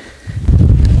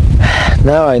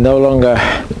 Now I no longer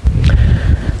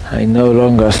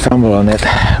stumble on it.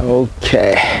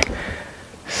 Okay,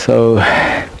 so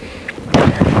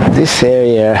this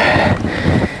area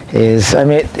is, I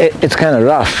mean, it's kind of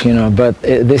rough, you know, but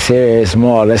this area is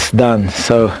more or less done.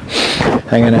 So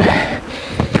I'm gonna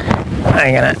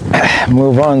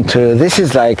move on to, this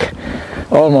is like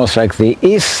almost like the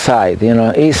east side, you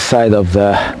know, east side of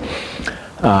the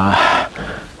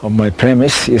of my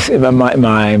premise. Is my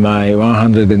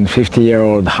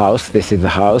 150-year-old house. This is the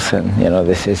house, and you know,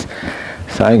 this is,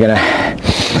 so I'm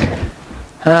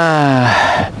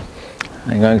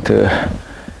going to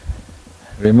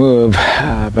remove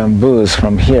bamboos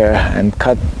from here and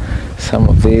cut some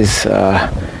of these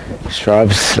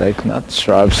shrubs, like not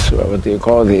shrubs, what do you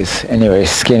call these? Anyway,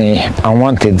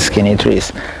 unwanted skinny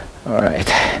trees. All right.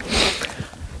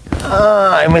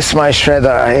 I miss my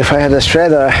shredder. If I had a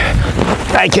shredder,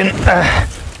 I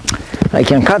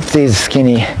can cut these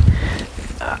skinny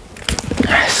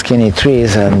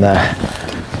trees and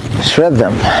shred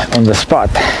them on the spot.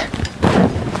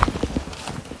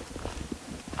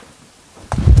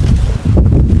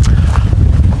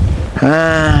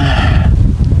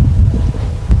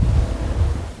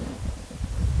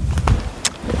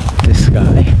 This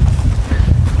guy.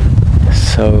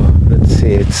 So let's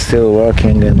see, it's still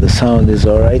working and the sound is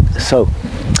all right. So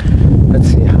let's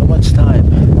see, how much time?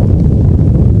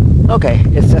 Okay,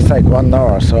 it's just like 1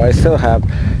 hour, so I still have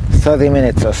 30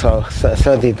 minutes or so,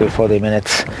 30 to 40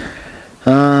 minutes.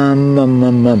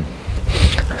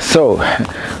 So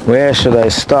where should I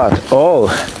start? Oh,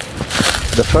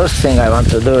 the first thing I want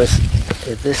to do is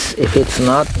this, if it's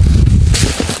not,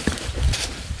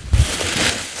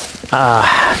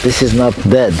 this is not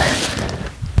dead.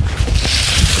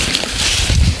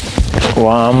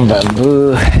 One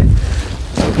bamboo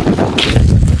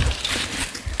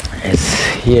is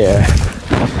here.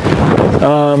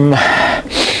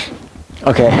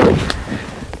 Okay,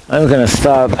 I'm gonna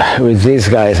start with these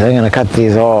guys. I'm gonna cut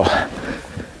these all.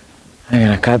 I'm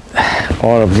gonna cut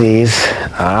all of these.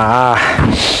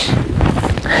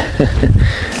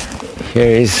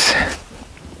 Here is,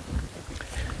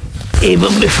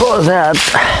 even before that,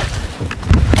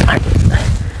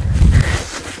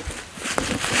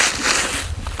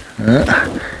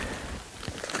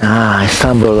 I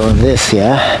stumbled on this,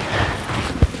 yeah.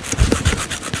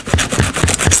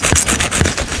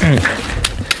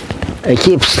 I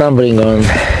keep stumbling on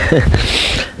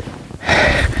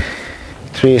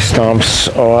tree stumps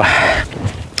or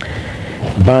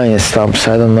vine stumps,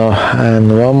 I don't know.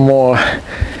 And one more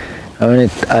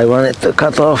I wanted to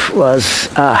cut off was,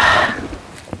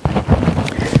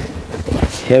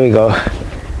 here we go,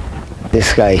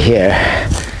 this guy here.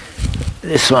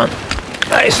 This one,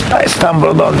 I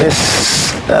stumbled on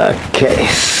this. Okay,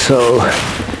 so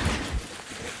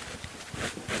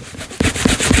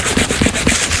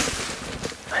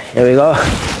here we go.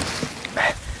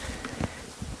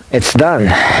 It's done.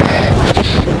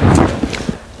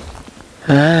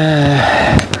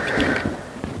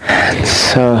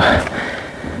 So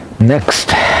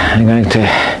next, I'm going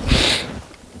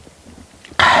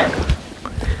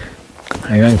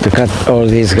to cut all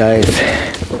these guys.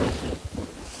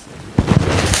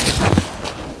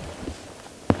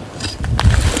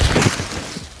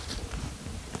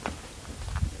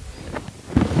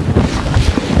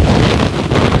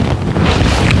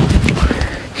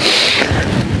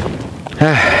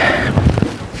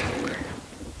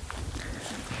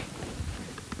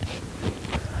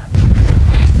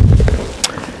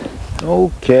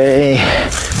 Okay.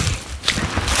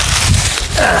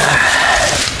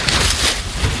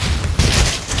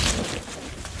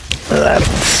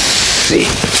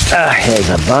 Here's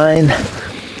a vine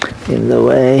in the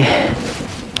way.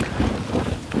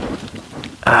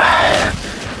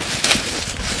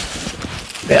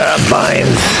 There are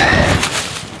vines.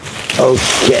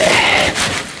 Okay.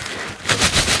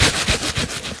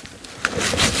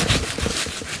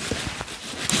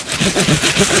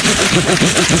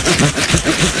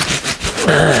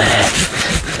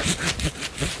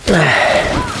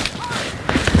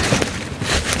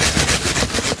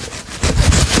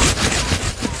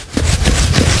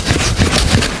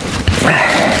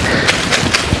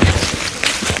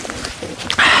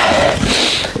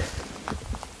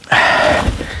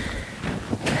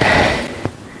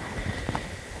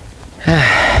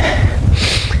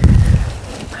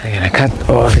 I'm gonna cut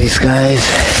all these guys.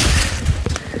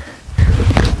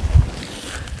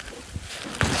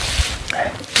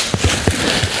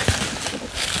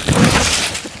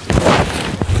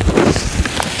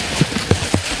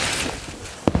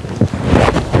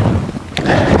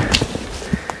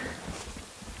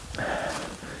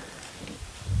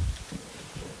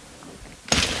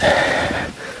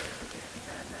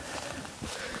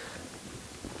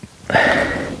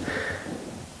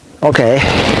 Okay,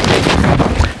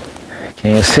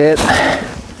 can you see it?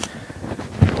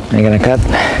 I'm gonna cut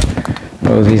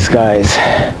all these guys.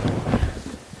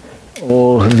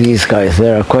 All these guys,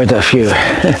 there are quite a few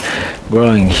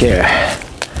growing here.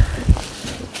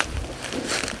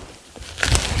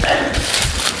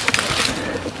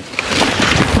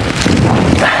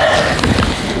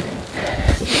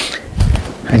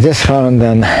 I just found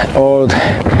an old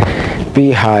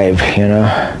beehive, you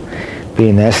know.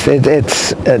 Bee nest.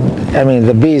 It's I mean,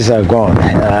 the bees are gone,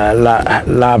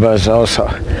 larvas also,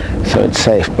 so it's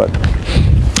safe. But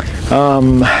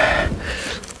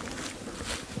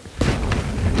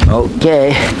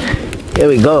okay, here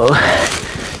we go.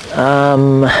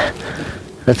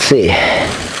 Let's see.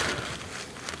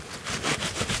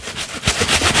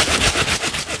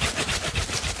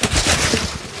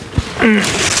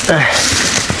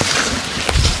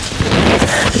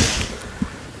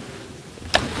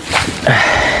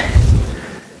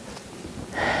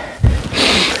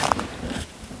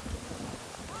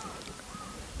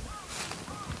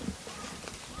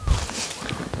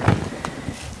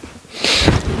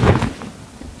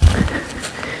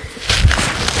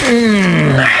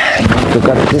 I want to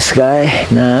cut this guy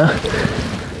now.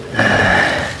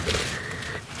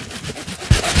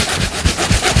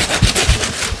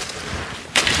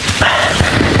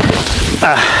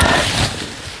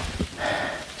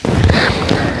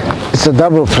 It's a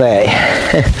double play.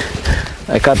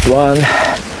 I cut one,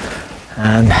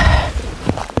 and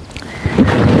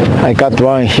I cut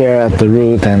one here at the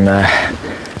root, and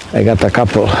I got a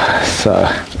couple. So,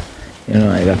 you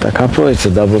know, I got a couple. It's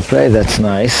a double play. That's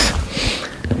nice.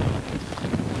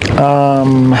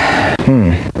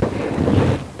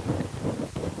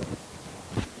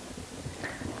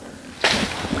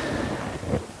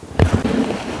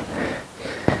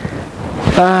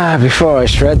 Before I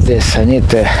shred this, I need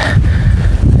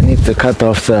to cut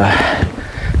off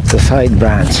the side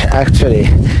branch. Actually,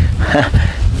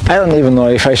 I don't even know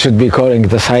if I should be calling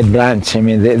it a side branch. I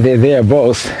mean, they are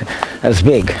both as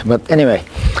big. But anyway,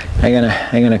 I'm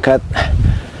gonna cut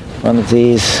one of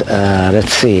these.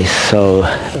 Let's see. So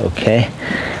okay.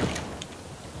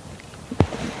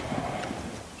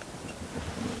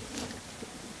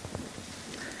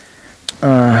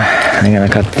 I'm gonna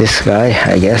cut this guy,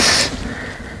 I guess.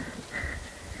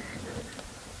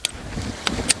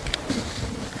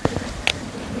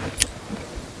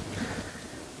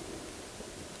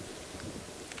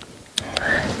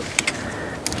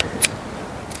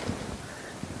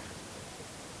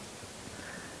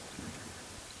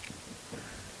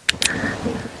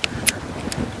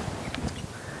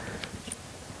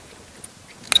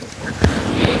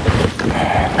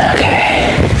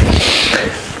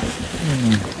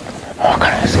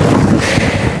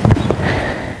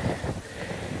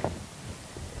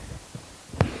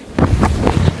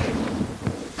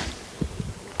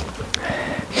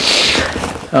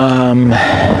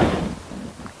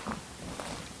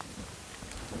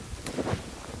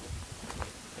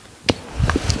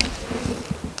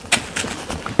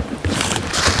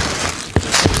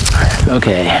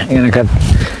 Okay, I'm gonna cut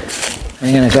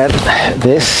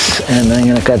this, and I'm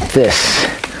gonna cut this.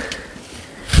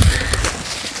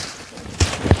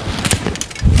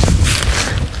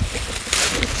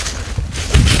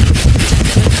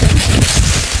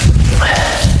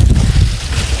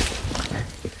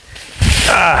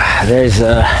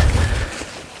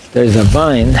 There's a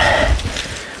vine.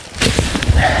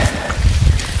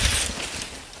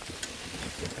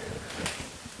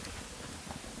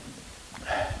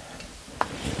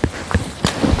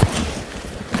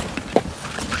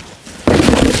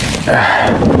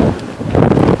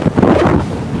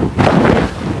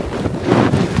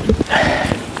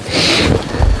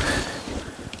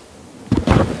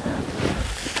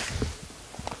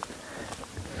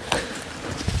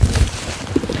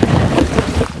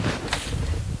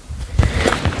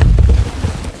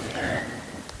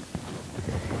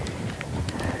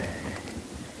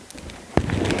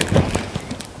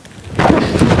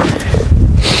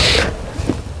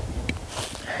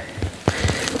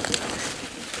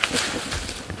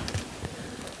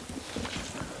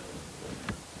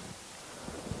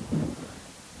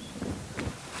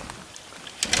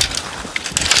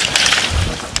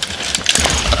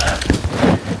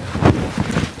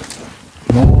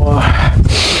 More.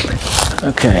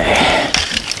 Okay.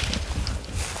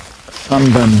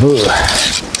 Some bamboo.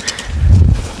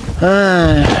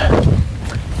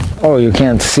 Oh, you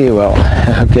can't see well.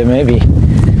 Okay,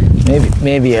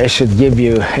 maybe I should give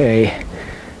you a,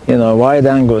 wide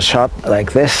angle shot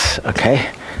like this.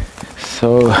 Okay.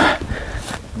 So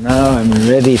now I'm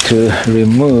ready to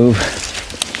remove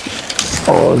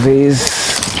all these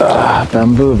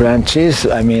bamboo branches.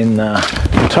 I mean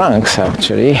trunks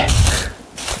actually.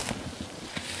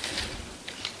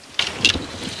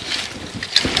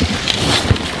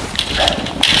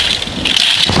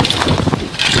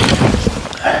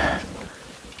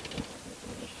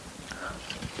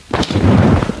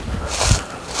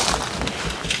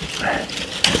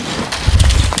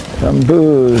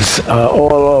 Bamboos are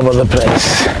all over the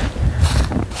place.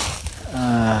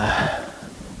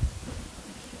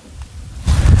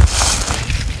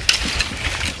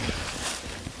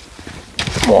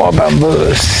 More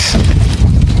bamboos.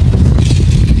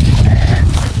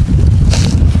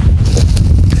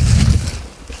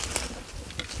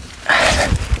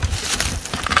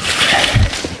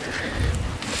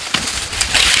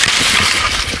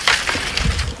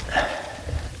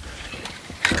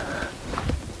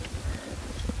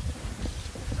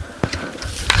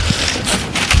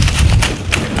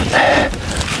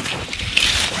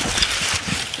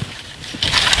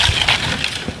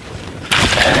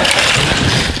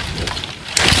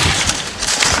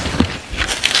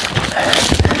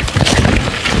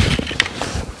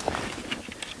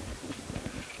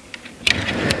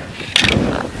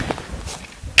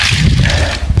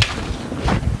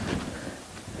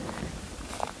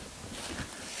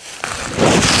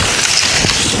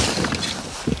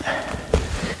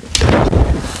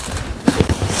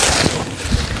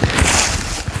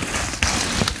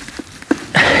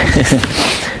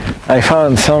 I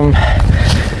found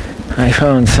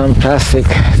some plastic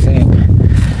thing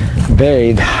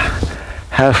buried,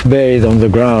 half buried on the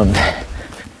ground,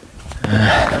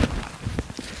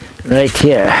 right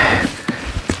here.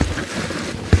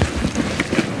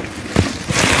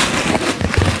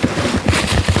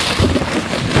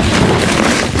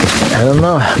 I don't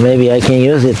know, maybe I can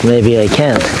use it, maybe I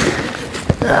can't.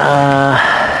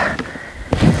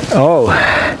 Oh,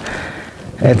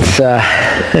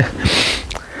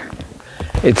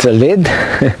 it's a lid.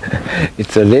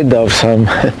 It's a lid of some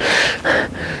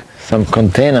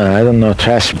container. I don't know,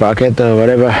 trash bucket or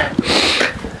whatever.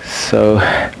 So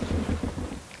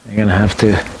I'm gonna have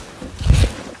to.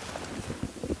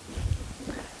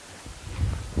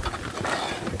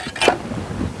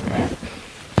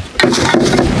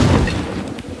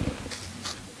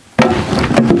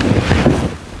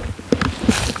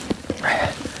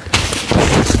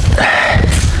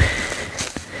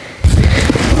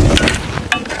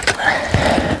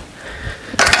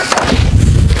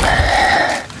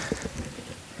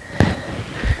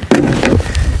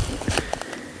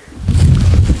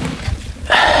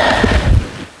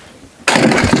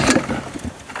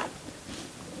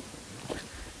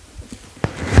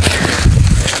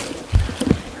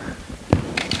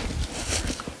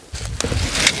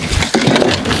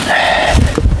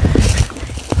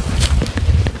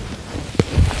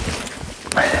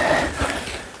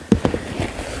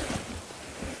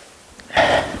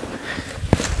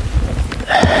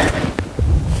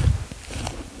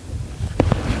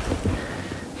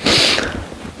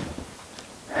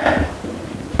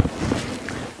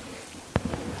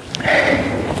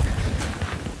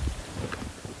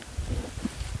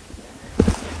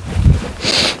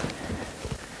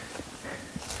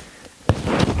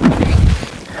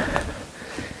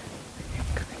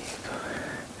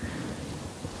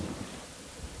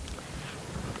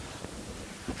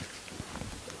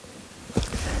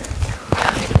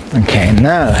 Okay,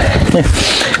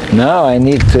 now I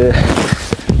need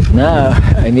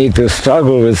to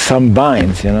struggle with some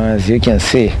vines. As you can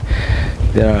see,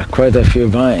 there are quite a few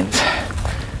vines.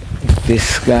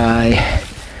 This guy,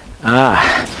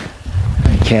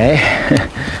 okay.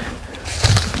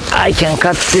 I can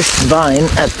cut this vine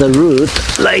at the root,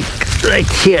 like right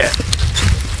here.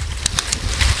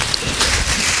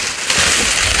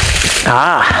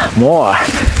 Ah, more.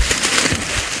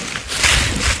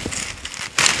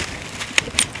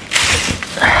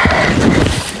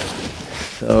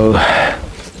 So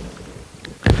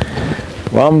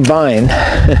one vine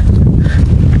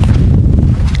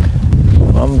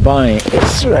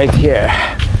is right here.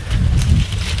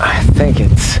 I think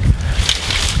it's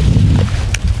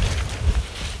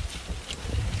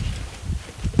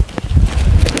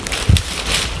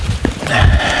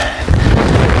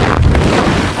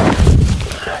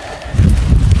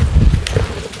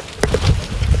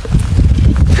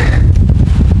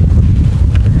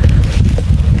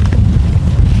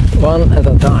one at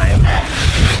a time.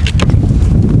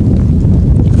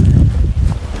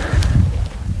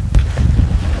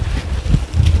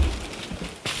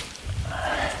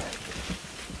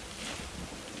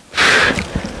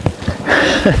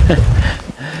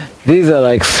 These are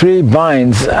like 3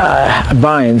 vines.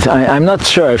 I'm not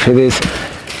sure if it is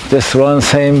just one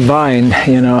same vine,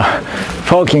 you know,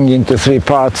 poking into 3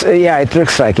 parts. Yeah, it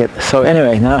looks like it. So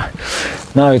anyway,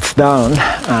 now it's down,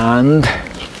 and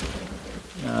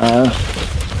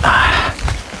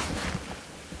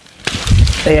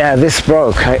yeah, this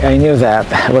broke. I knew that.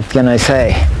 What can I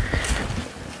say?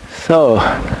 So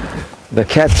the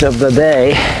catch of the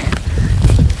day.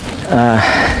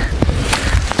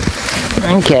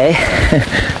 Okay,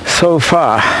 so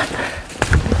far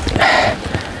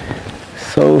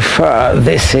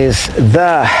this is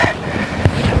the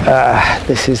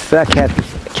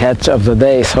catch of the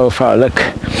day so far. Look,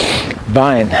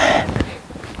 vine,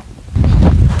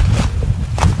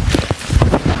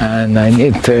 and I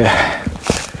need to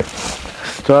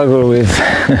struggle with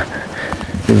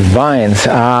with vines.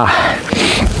 I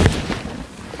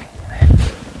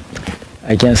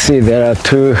can see there are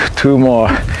two more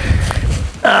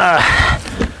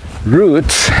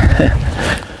roots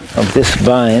of this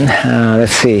vine.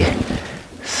 Let's see.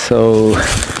 So,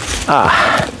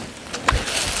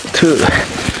 2.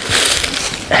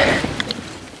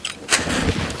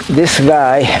 This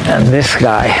guy and this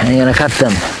guy. I'm gonna cut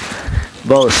them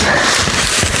both.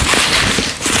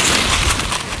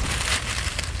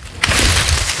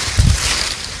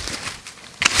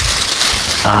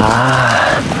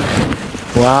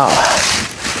 Wow.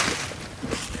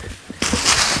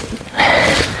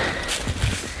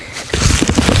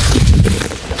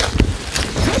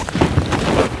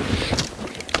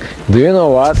 Do you know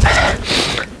what?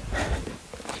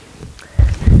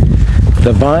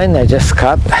 The vine I just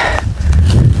cut,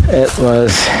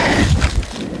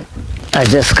 I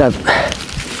just cut,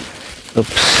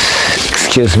 oops,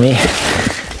 excuse me,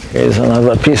 here's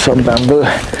another piece of bamboo.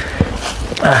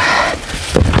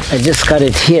 I just cut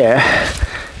it here,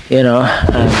 you know,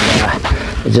 and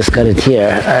I just cut it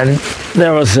here, and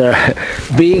there was a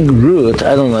big root,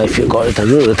 I don't know if you call it a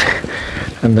root,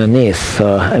 underneath,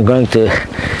 so I'm going to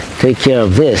take care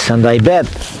of this, and I bet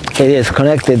it is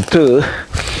connected to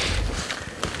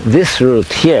this root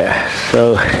here.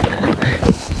 So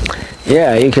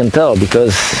yeah, you can tell,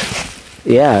 because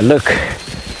yeah, look,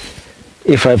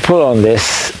 if I pull on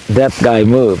this, that guy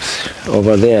moves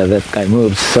over there, that guy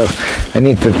moves, so I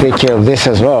need to take care of this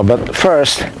as well. But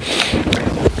first,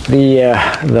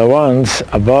 the ones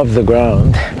above the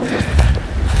ground,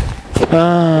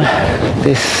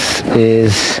 this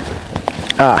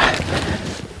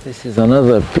is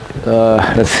another,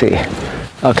 let's see,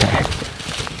 okay,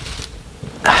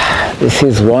 this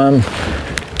is one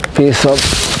piece of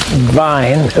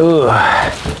vine, ooh,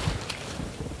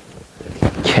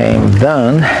 came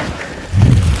down,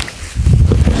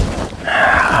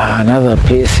 another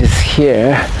piece is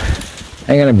here.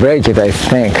 I'm gonna break it, I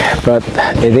think, but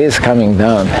it is coming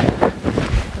down.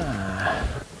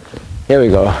 Here we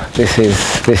go, this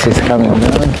is coming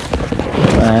down,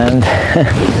 and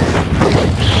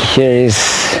here is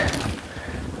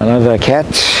another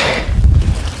catch.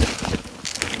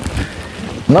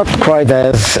 Not quite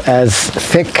as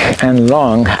thick and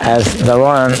long as the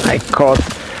one I caught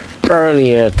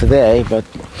earlier today, but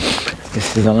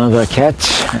this is another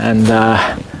catch, and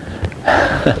there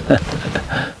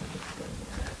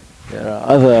are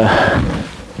other.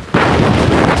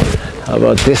 How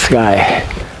about this guy?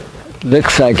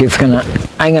 Looks like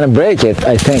I'm gonna break it,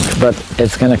 I think, but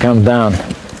it's gonna come down.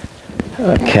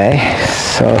 Okay,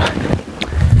 so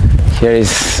here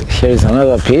is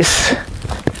another piece.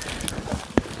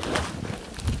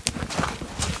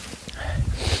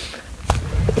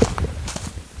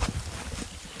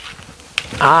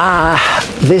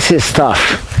 This is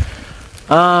tough.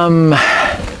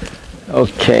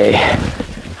 Okay,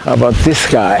 how about this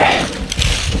guy?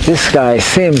 This guy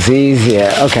seems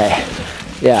easier. Okay,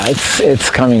 yeah, it's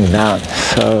coming down.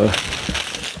 So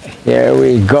here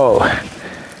we go.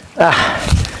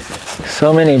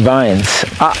 So many vines.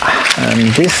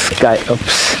 And this guy,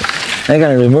 oops. I'm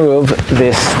gonna remove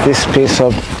this piece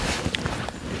of.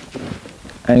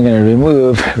 I'm gonna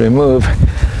remove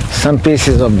some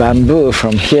pieces of bamboo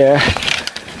from here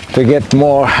to get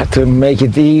more, to make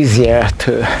it easier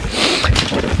to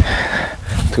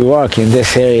work in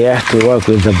this area, to work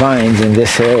with the vines in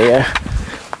this area.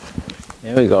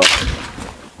 Here we go.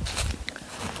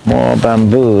 More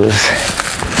bamboos.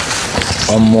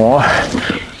 One more.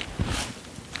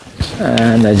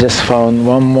 And I just found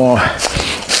one more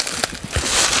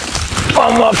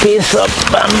piece of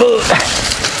bamboo.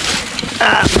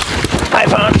 I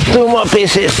found two more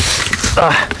pieces.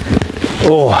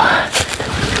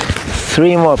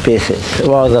 Three more pieces.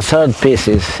 Well, the third piece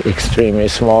is extremely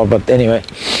small, but anyway.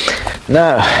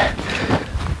 Now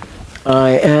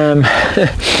I am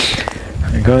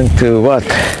going to what?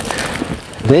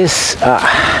 This.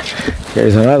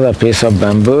 Here's another piece of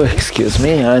bamboo. Excuse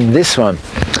me. And this one.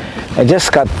 I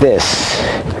just got this.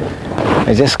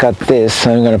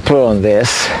 I'm going to put on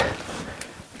this.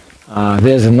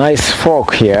 There's a nice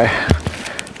fork here.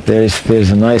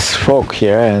 There's a nice fork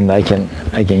here, and I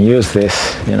can use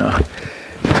this, you know,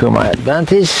 to my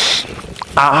advantage.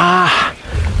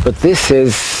 But this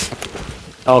is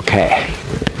okay.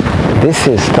 This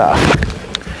is tough.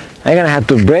 I'm gonna have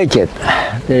to break it.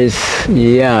 I'm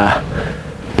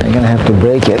gonna have to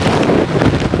break it.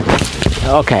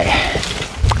 Okay.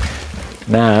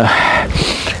 Now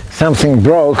something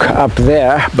broke up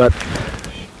there, but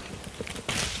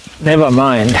never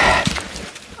mind.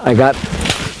 I got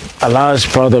a large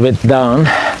part of it down.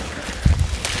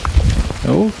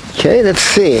 Okay, let's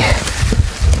see.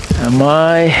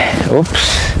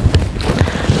 Oops.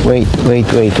 Wait.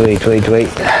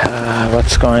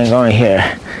 What's going on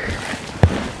here?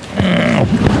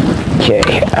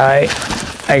 Okay, I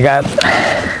got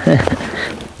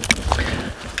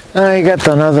I got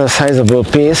another sizable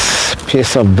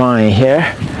piece of vine here.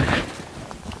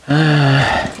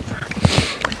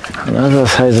 Another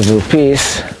sizable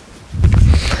piece.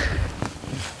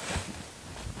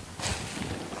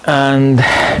 And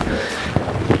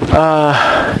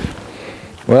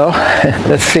well,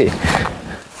 let's see.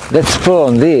 Let's pull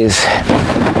on these.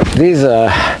 These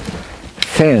are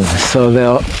thin, so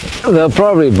they'll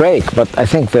probably break, but I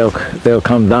think they'll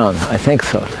come down. I think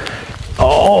so.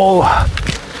 Oh,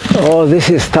 this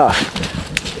is tough.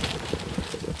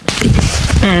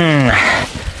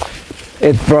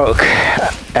 It broke,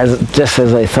 just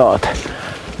as I thought.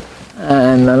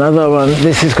 And another one.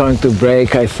 This is going to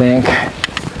break, I think.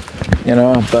 You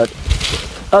know, but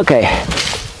okay.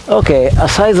 A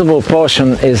sizable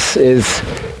portion is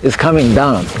coming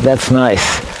down. That's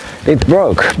nice. It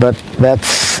broke, but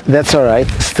that's all right.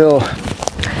 Still,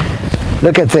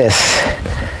 look at this.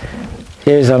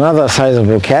 Here's another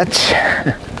sizable catch.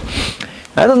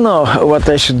 I don't know what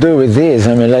I should do with these.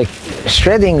 I mean, like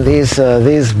shredding these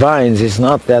vines is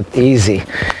not that easy.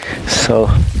 So,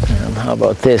 how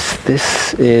about this?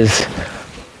 This is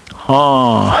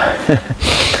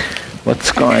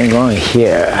what's going on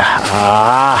here?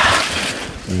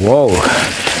 Whoa.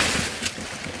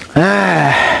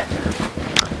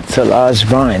 It's a large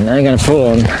vine. I'm gonna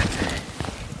pull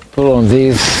on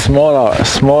these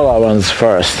smaller ones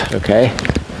first, okay?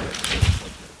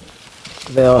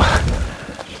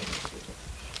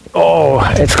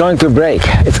 It's going to break.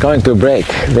 It's going to break.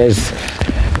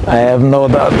 I have no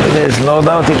doubt. There's no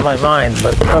doubt in my mind,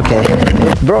 but okay.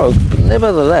 It broke.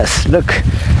 Nevertheless, look.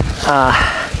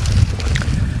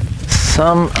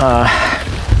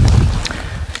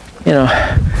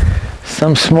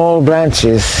 Some small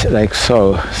branches, like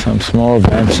so, some small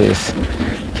branches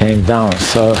came down.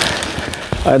 So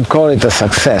I'd call it a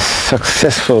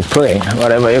successful pulling,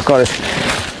 whatever you call it.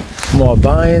 More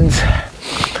vines,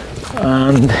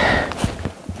 and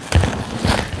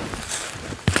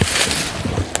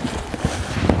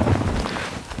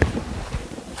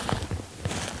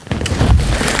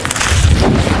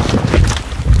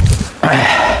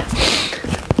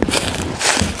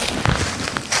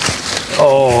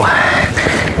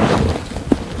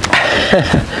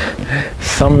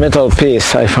some metal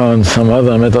piece. I found some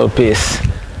other metal piece.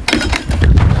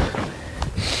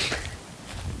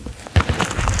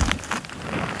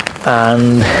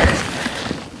 And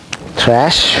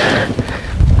trash.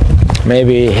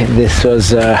 Maybe this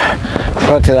was a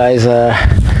fertilizer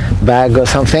bag or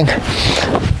something.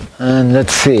 And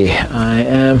let's see.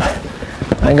 I'm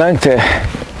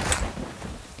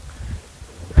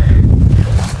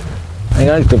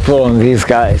going to pull on these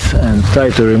guys and try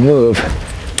to remove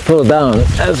pull down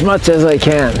as much as I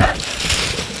can.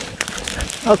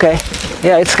 Okay,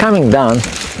 yeah, it's coming down.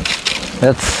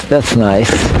 That's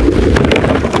nice.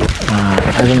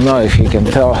 I don't know if you can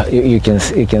tell, you can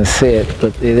see it,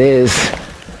 but it is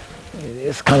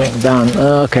coming down.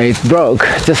 Okay, it broke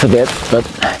just a bit, but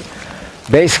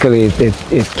basically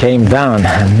it came down.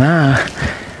 And now,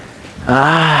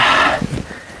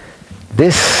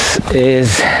 this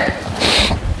is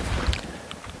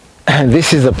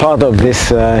a part of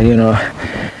this,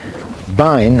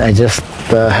 vine I just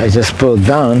pulled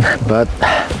down, but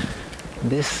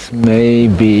this may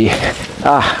be,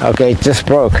 okay, it just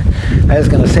broke. I was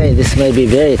gonna say this may be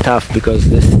very tough because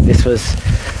this was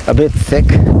a bit thick.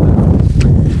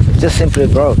 It just simply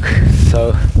broke.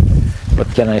 So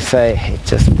what can I say? It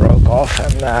just broke off,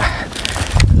 and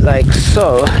like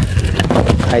so,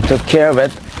 I took care of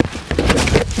it.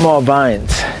 More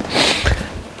vines.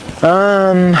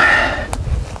 A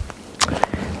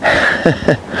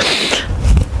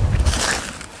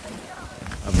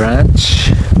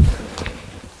branch.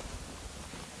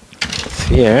 It's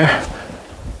here.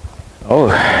 Oh,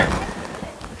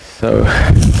 so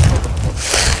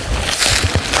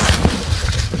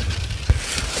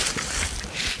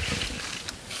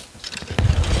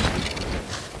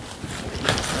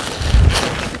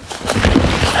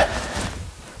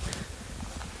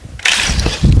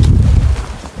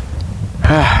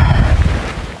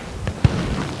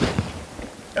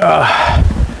are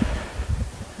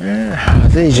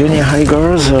they junior high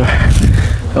girls or?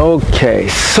 Okay,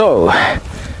 so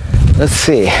let's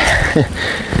see.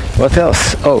 What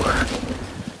else? Oh,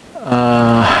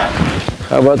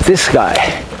 how about this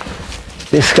guy?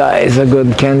 This guy is a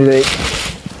good candidate.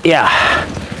 Yeah.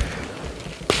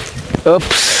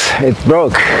 Oops, it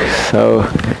broke. So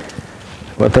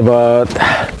what about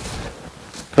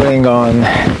putting on,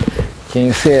 can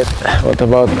you see it? What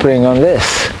about putting on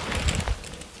this?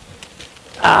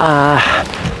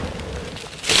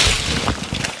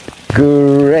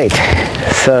 Great.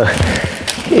 So,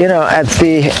 at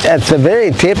the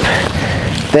very tip,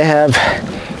 they have,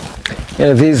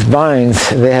 these vines.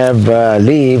 They have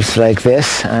leaves like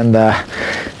this, and at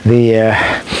the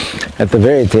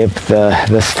very tip,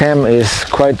 the stem is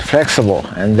quite flexible,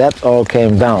 and that all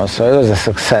came down. So it was a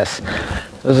success.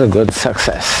 It was a good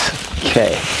success.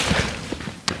 Okay.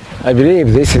 I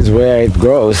believe this is where it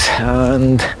grows,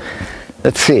 and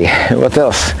let's see what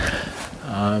else.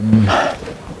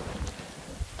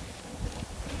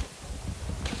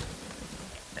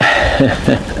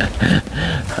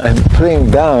 I'm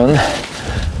putting down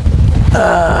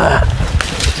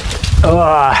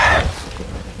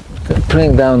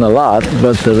putting down a lot,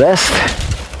 but the rest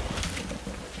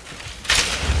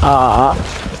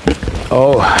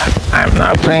I'm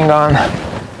not putting on.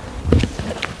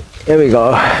 Here we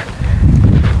go.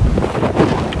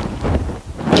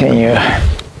 Can you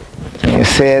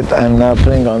see it? I'm now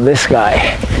putting on this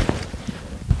guy.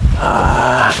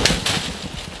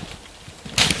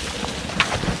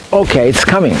 Okay, it's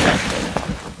coming.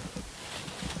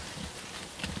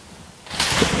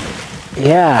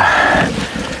 Yeah,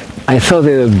 I thought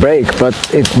it would break, but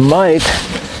it might,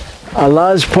 a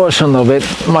large portion of it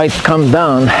might come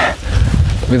down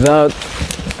without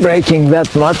breaking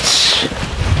that much.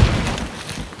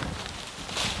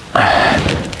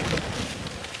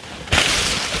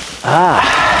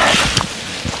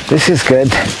 This is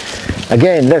good.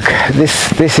 Again, look,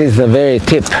 this is the very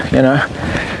tip,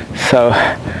 so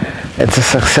it's a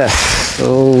success.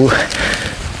 So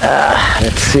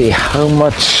let's see how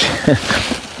much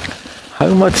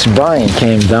vine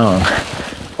came down.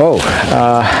 Oh,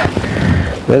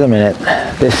 wait a minute.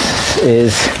 This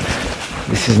is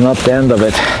not the end of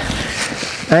it.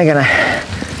 I'm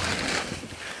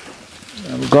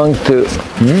going to.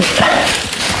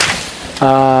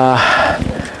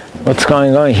 What's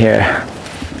going on here?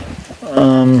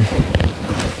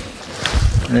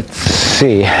 Let's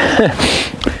see.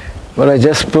 What I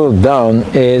just pulled down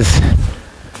is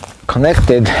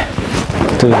connected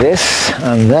to this,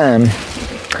 and then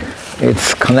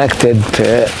it's connected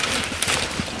to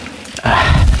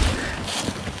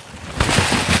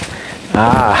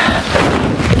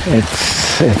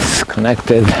it's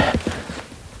connected.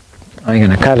 I'm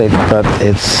gonna cut it, but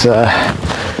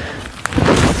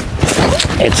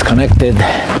it's connected.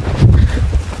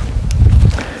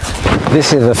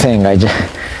 This is the thing.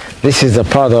 This is a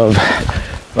part of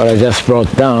what I just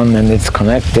brought down, and it's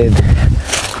connected.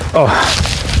 Oh,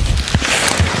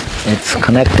 it's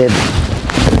connected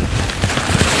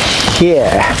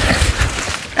here,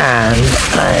 and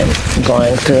I'm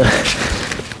going to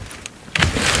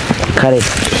cut it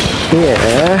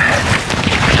here,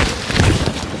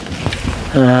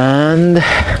 and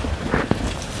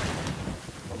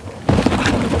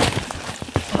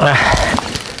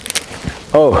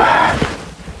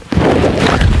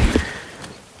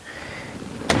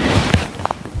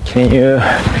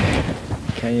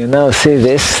Can you now see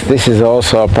this? This is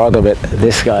also a part of it.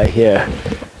 This guy here.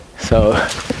 So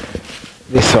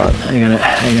this one,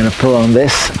 I'm gonna pull on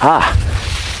this. Ah,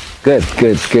 good.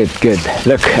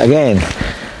 Look again.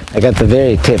 I got the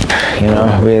very tip,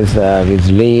 with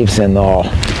leaves and all.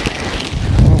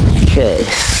 Okay,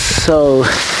 so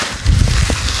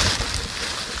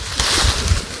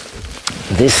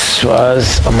this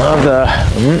was another.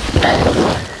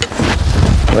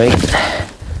 Wait.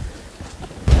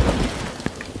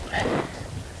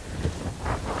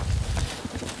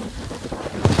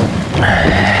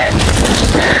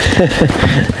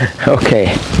 Okay.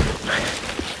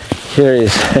 Here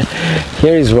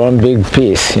is one big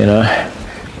piece,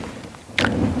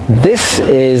 This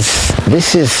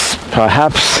is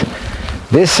perhaps,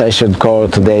 this I should call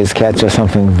today's catch or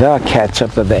something, the catch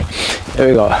of the day. Here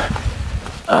we go.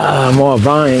 More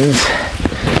vines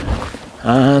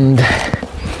and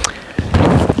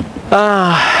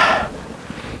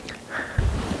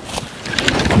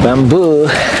bamboo.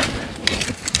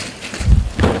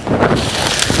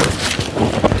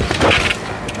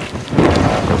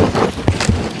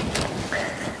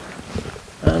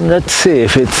 Let's see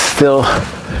if it's still,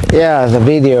 yeah, the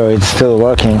video is still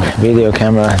working, video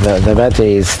camera, the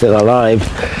battery is still alive.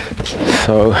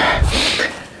 So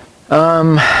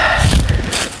I'm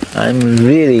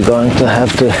really going to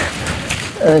have to,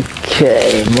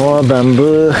 okay, more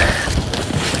bamboo,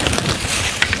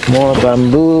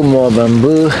 bamboo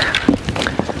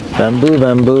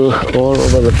all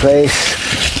over the place.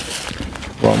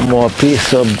 One more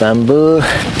piece of bamboo.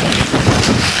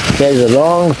 There's a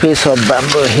long piece of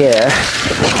bamboo here.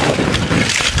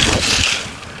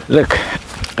 Look,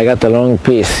 I got the long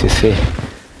piece, you see.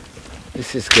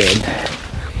 This is good.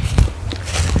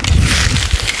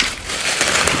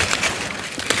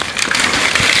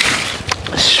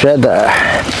 Shredder.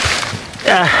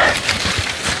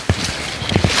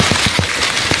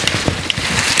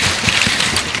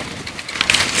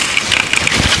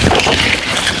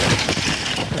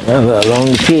 Another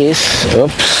long piece.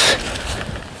 Oops.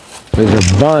 With a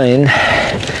vine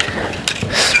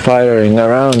spiraling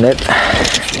around it.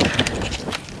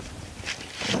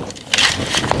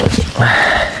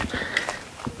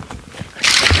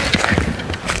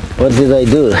 What did I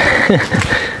do?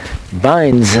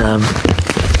 Vines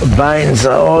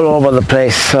are all over the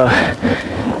place, so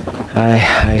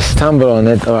I stumble on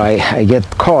it, or I get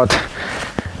caught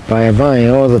by a vine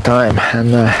all the time.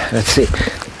 And let's see.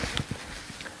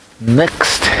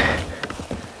 Next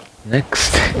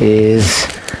is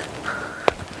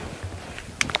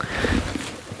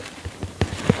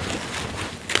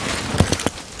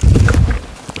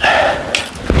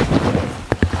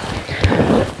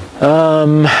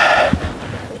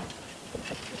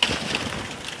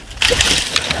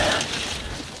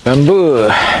bamboo,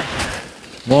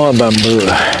 more bamboo.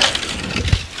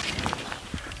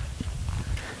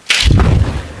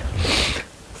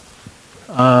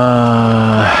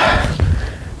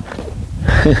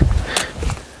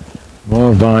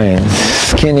 More vines,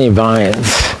 skinny vines.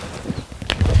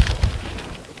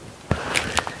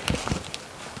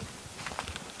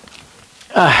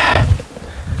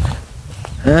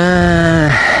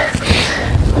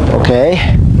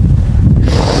 Okay,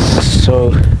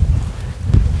 so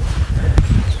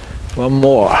one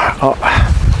more.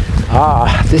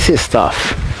 This is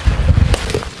tough.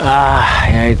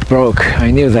 Yeah, it broke.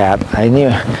 I knew that. I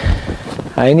knew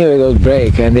it would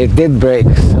break, and it did break.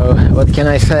 So what can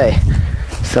I say?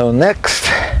 So next,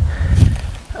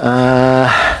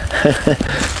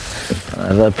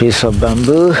 another piece of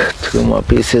bamboo. Two more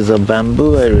pieces of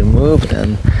bamboo I removed,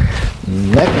 and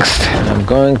next I'm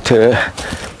going to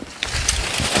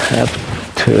have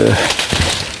to.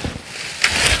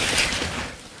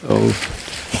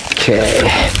 Okay,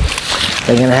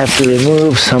 I'm gonna have to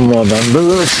remove some more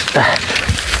bamboos,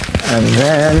 and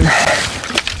then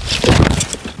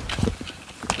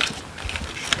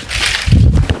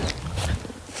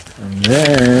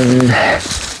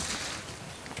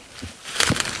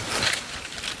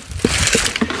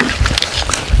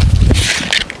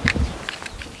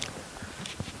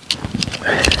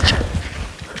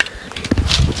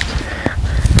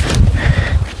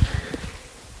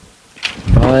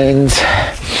vines.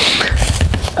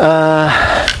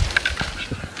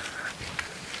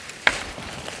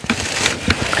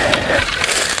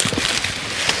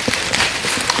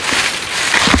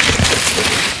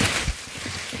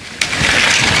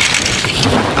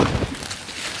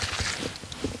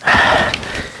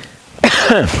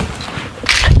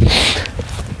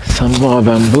 Some more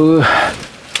bamboo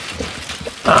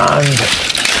and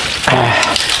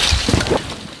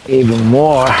even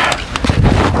more.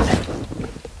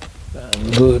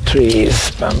 bamboo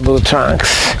trees, bamboo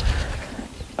trunks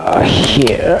are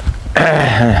here.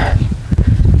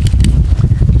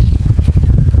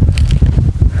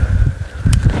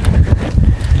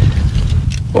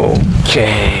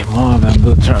 Okay, more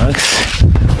bamboo trunks.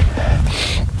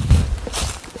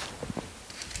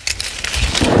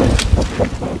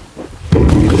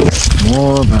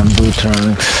 More bamboo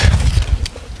trunks.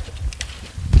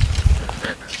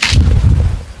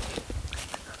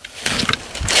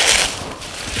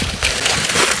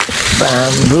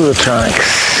 Bamboo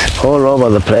trunks all over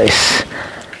the place.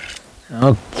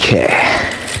 Okay.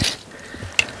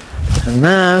 And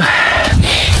now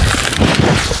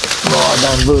more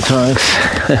bamboo trunks.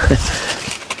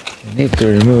 I need to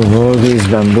remove all these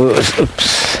bamboos.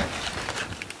 Oops.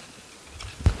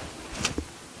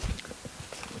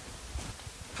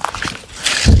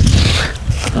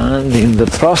 And in the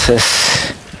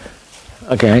process,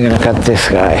 okay, I'm gonna cut this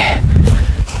guy.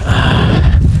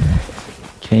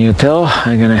 Can you tell?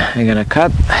 I'm gonna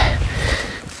cut.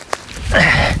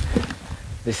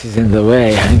 This is in the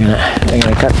way. I'm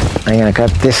gonna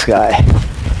cut this guy.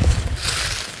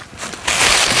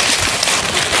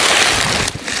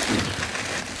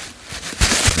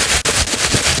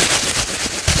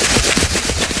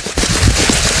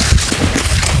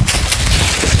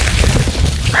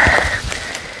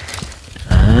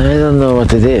 I don't know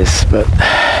what it is, but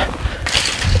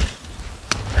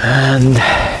and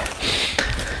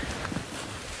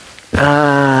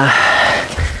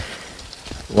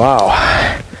wow.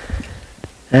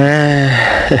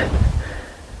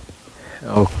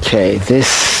 Okay,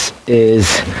 this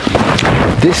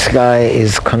guy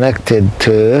is connected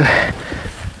to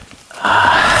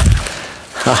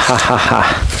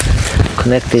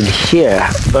connected here,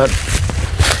 but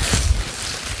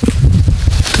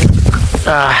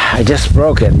I just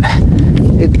broke it.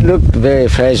 It looked very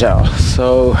fragile,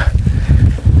 so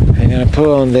I'm gonna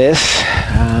pull on this.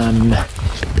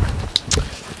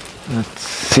 Let's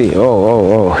see.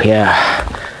 Oh, yeah.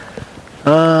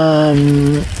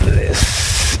 This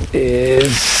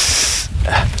is.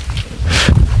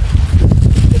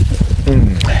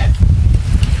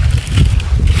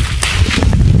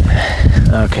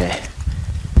 Okay.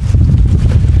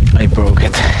 I broke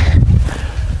it.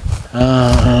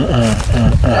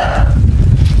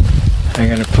 I'm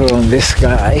gonna put on this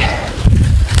guy.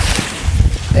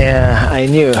 Yeah, I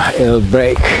knew it'll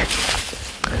break.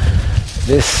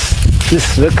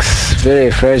 This looks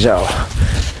very fragile.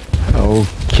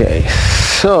 Okay,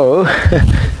 so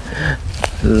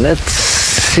let's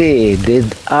see.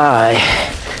 Did I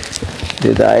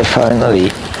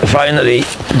finally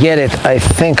get it? I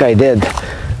think I did.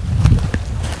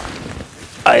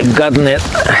 I've gotten it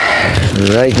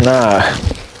right now.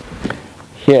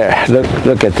 Here,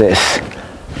 look at this.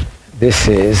 This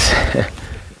is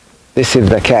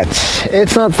the catch.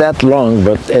 It's not that long,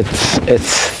 but it's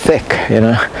thick, you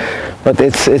know. But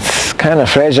it's kind of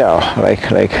fragile,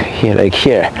 like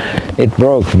here. It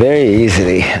broke very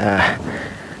easily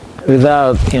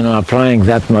without, you know, applying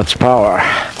that much power.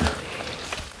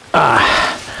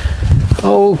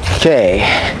 Okay.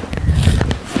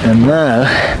 And now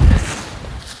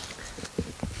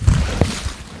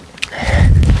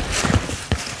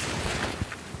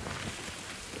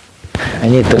I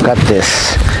need to cut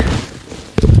this.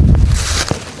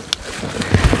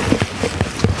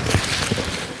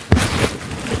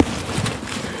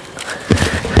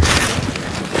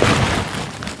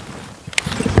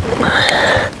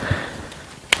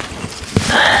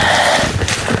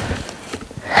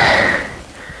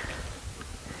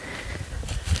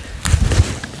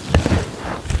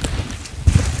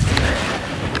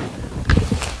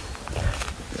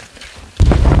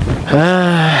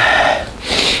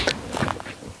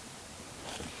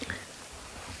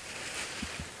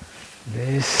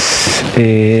 This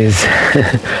is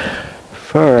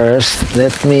first.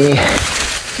 Let me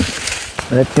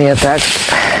attack.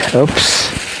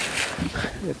 Oops.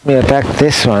 Let me attack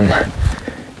this one.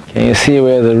 Can you see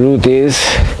where the root is?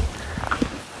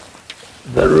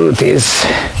 The root is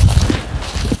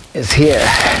here,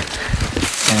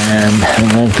 and I'm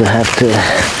going to have to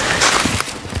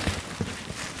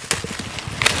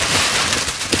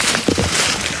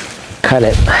cut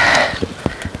it.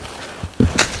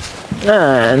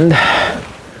 And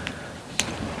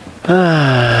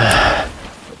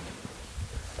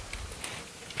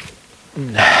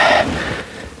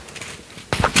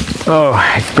oh,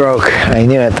 it broke. I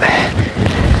knew it.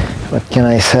 What can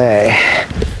I say?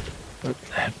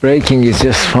 Breaking is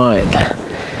just fine.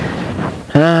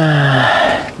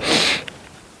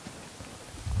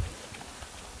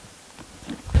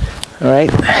 All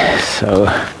right, so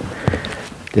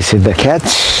this is the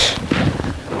catch.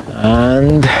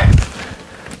 And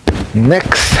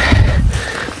next,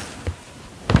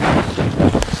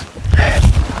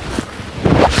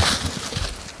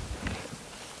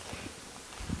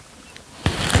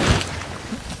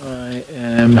 I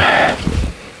am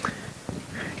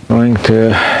going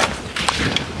to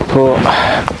pull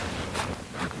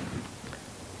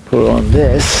on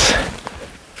this.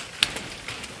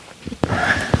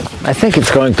 I think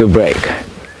it's going to break.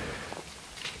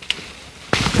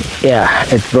 Yeah,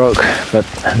 it broke, but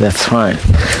that's fine.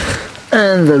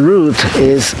 And the root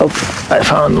is, oh, I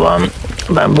found one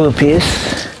bamboo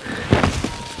piece.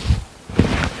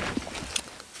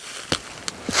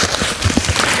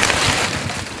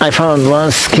 I found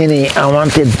one skinny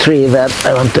unwanted tree that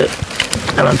I want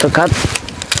to cut.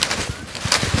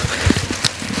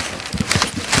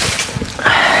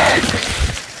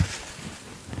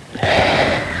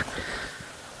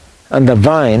 And the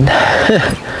vine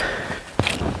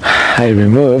I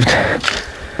removed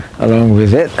along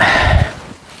with it.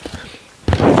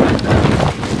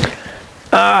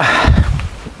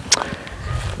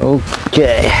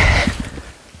 Okay,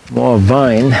 more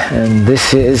vine, and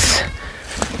this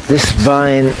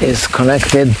vine is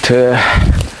connected to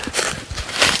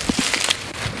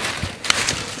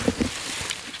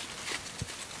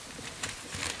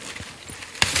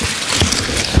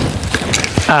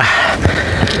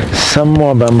some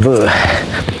more bamboo.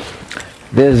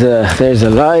 There's a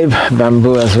live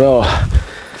bamboo as well.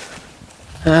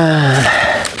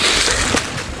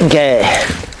 Okay,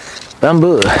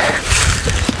 bamboo.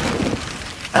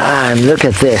 And look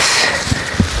at this.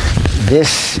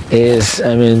 This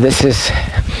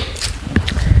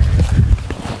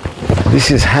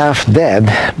is half dead,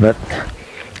 but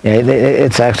yeah,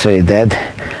 it's actually dead.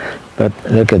 But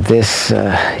look at this,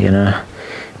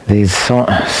 these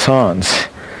thorns.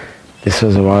 This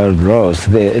was a wild rose.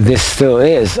 This still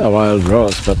is a wild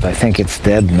rose, but I think it's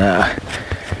dead now,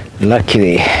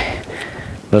 luckily.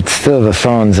 But still the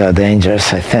thorns are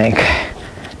dangerous, I think.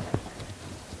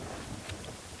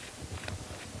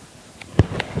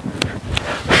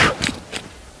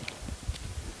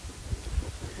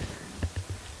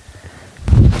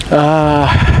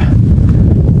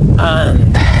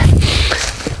 And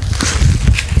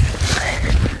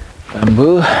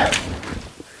bamboo.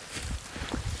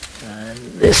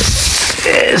 This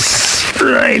is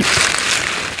right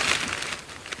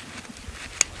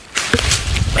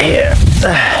here.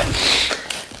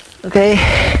 Okay,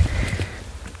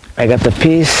 I got the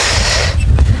piece.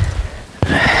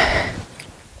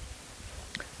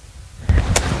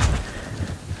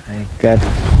 I got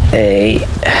a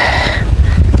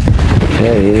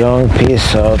very long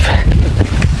piece of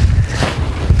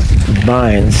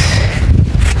vines.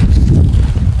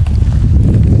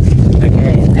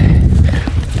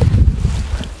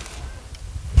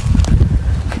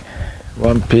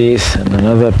 One piece and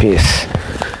another piece.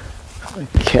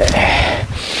 Okay.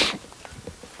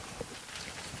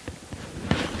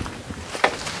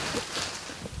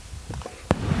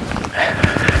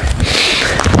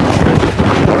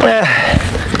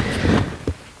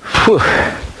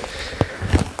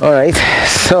 All right.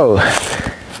 So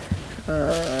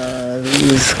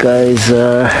these guys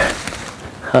are.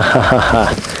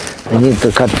 I need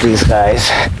to cut these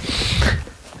guys.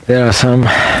 There are some.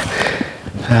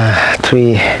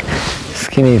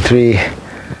 Skinny tree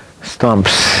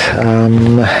stumps.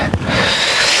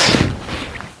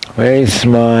 Where is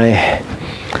my,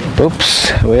 oops,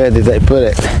 where did I put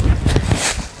it?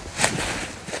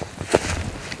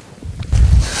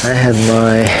 I had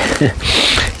my,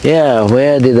 yeah,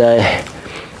 where did I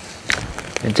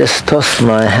just tossed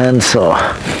my handsaw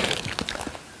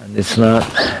and it's not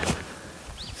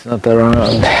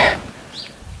around.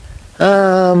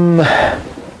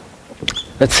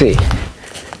 Let's see,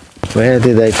 where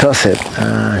did I toss it?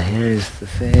 Here is the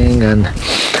thing, and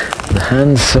the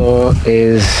handsaw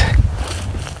is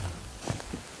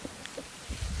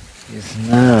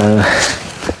now,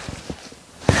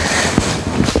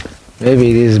 maybe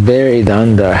it is buried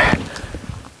under.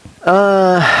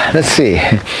 Let's see.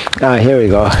 Here we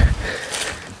go.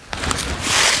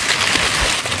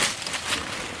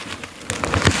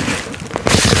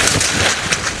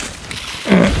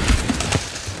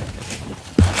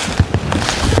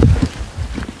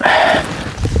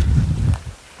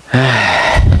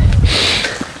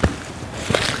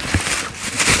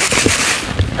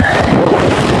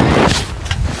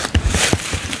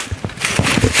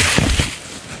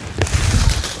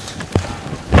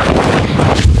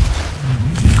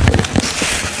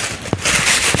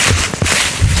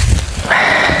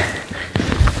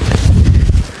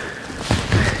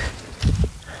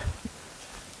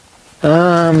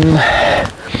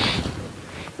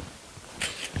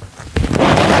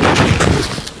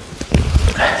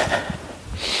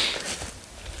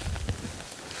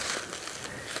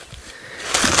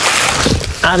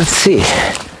 let's see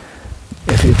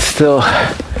if it's still,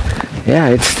 yeah,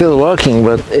 it's still working,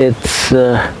 but it's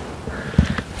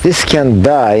this can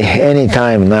die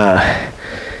anytime now.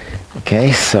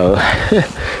 Okay, so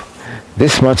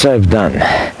this much I've done,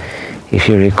 if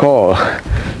you recall.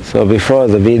 So before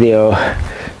the video,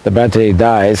 the battery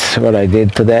dies, what I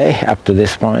did today up to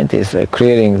this point is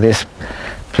clearing this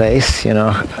place, you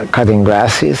know, cutting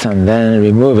grasses, and then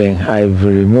I've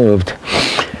removed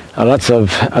a lot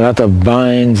of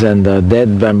vines and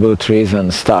dead bamboo trees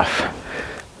and stuff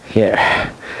here.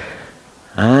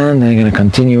 And I'm gonna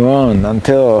continue on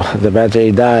until the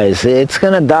battery dies. It's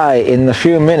gonna die in a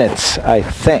few minutes, I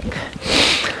think.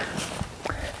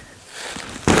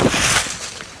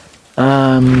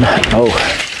 Oh,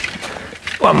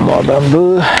 one more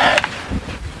bamboo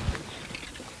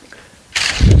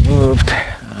removed,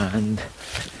 and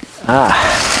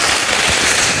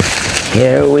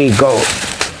here we go.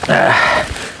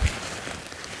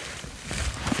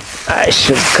 I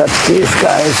should cut these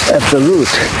guys at the root.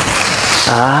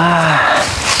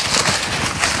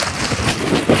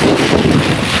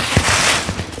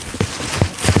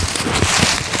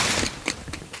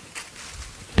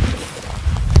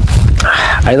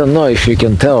 I don't know if you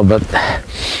can tell, but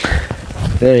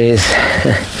there's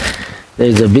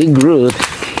a big root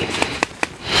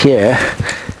here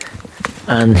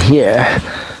and here,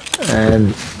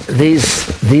 and these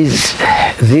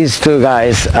two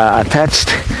guys are attached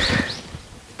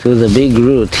to the big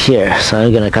root here, so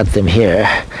I'm gonna cut them here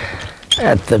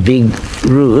at the big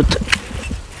root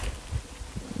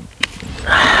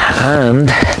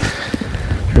and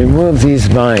remove these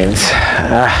vines.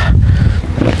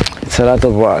 It's a lot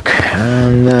of work,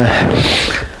 and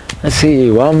let's see,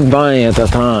 one vine at a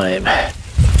time,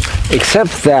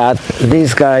 except that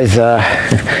these guys are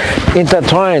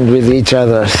intertwined with each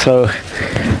other, so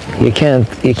you can't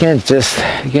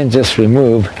just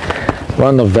remove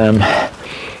one of them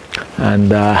and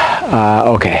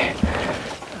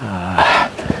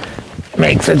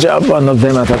make the job one of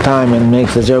them at a time and make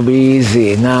the job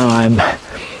easy. Now I'm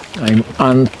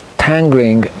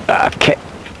untangling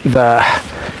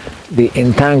the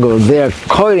entangled. They're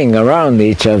coiling around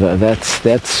each other.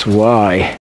 That's why.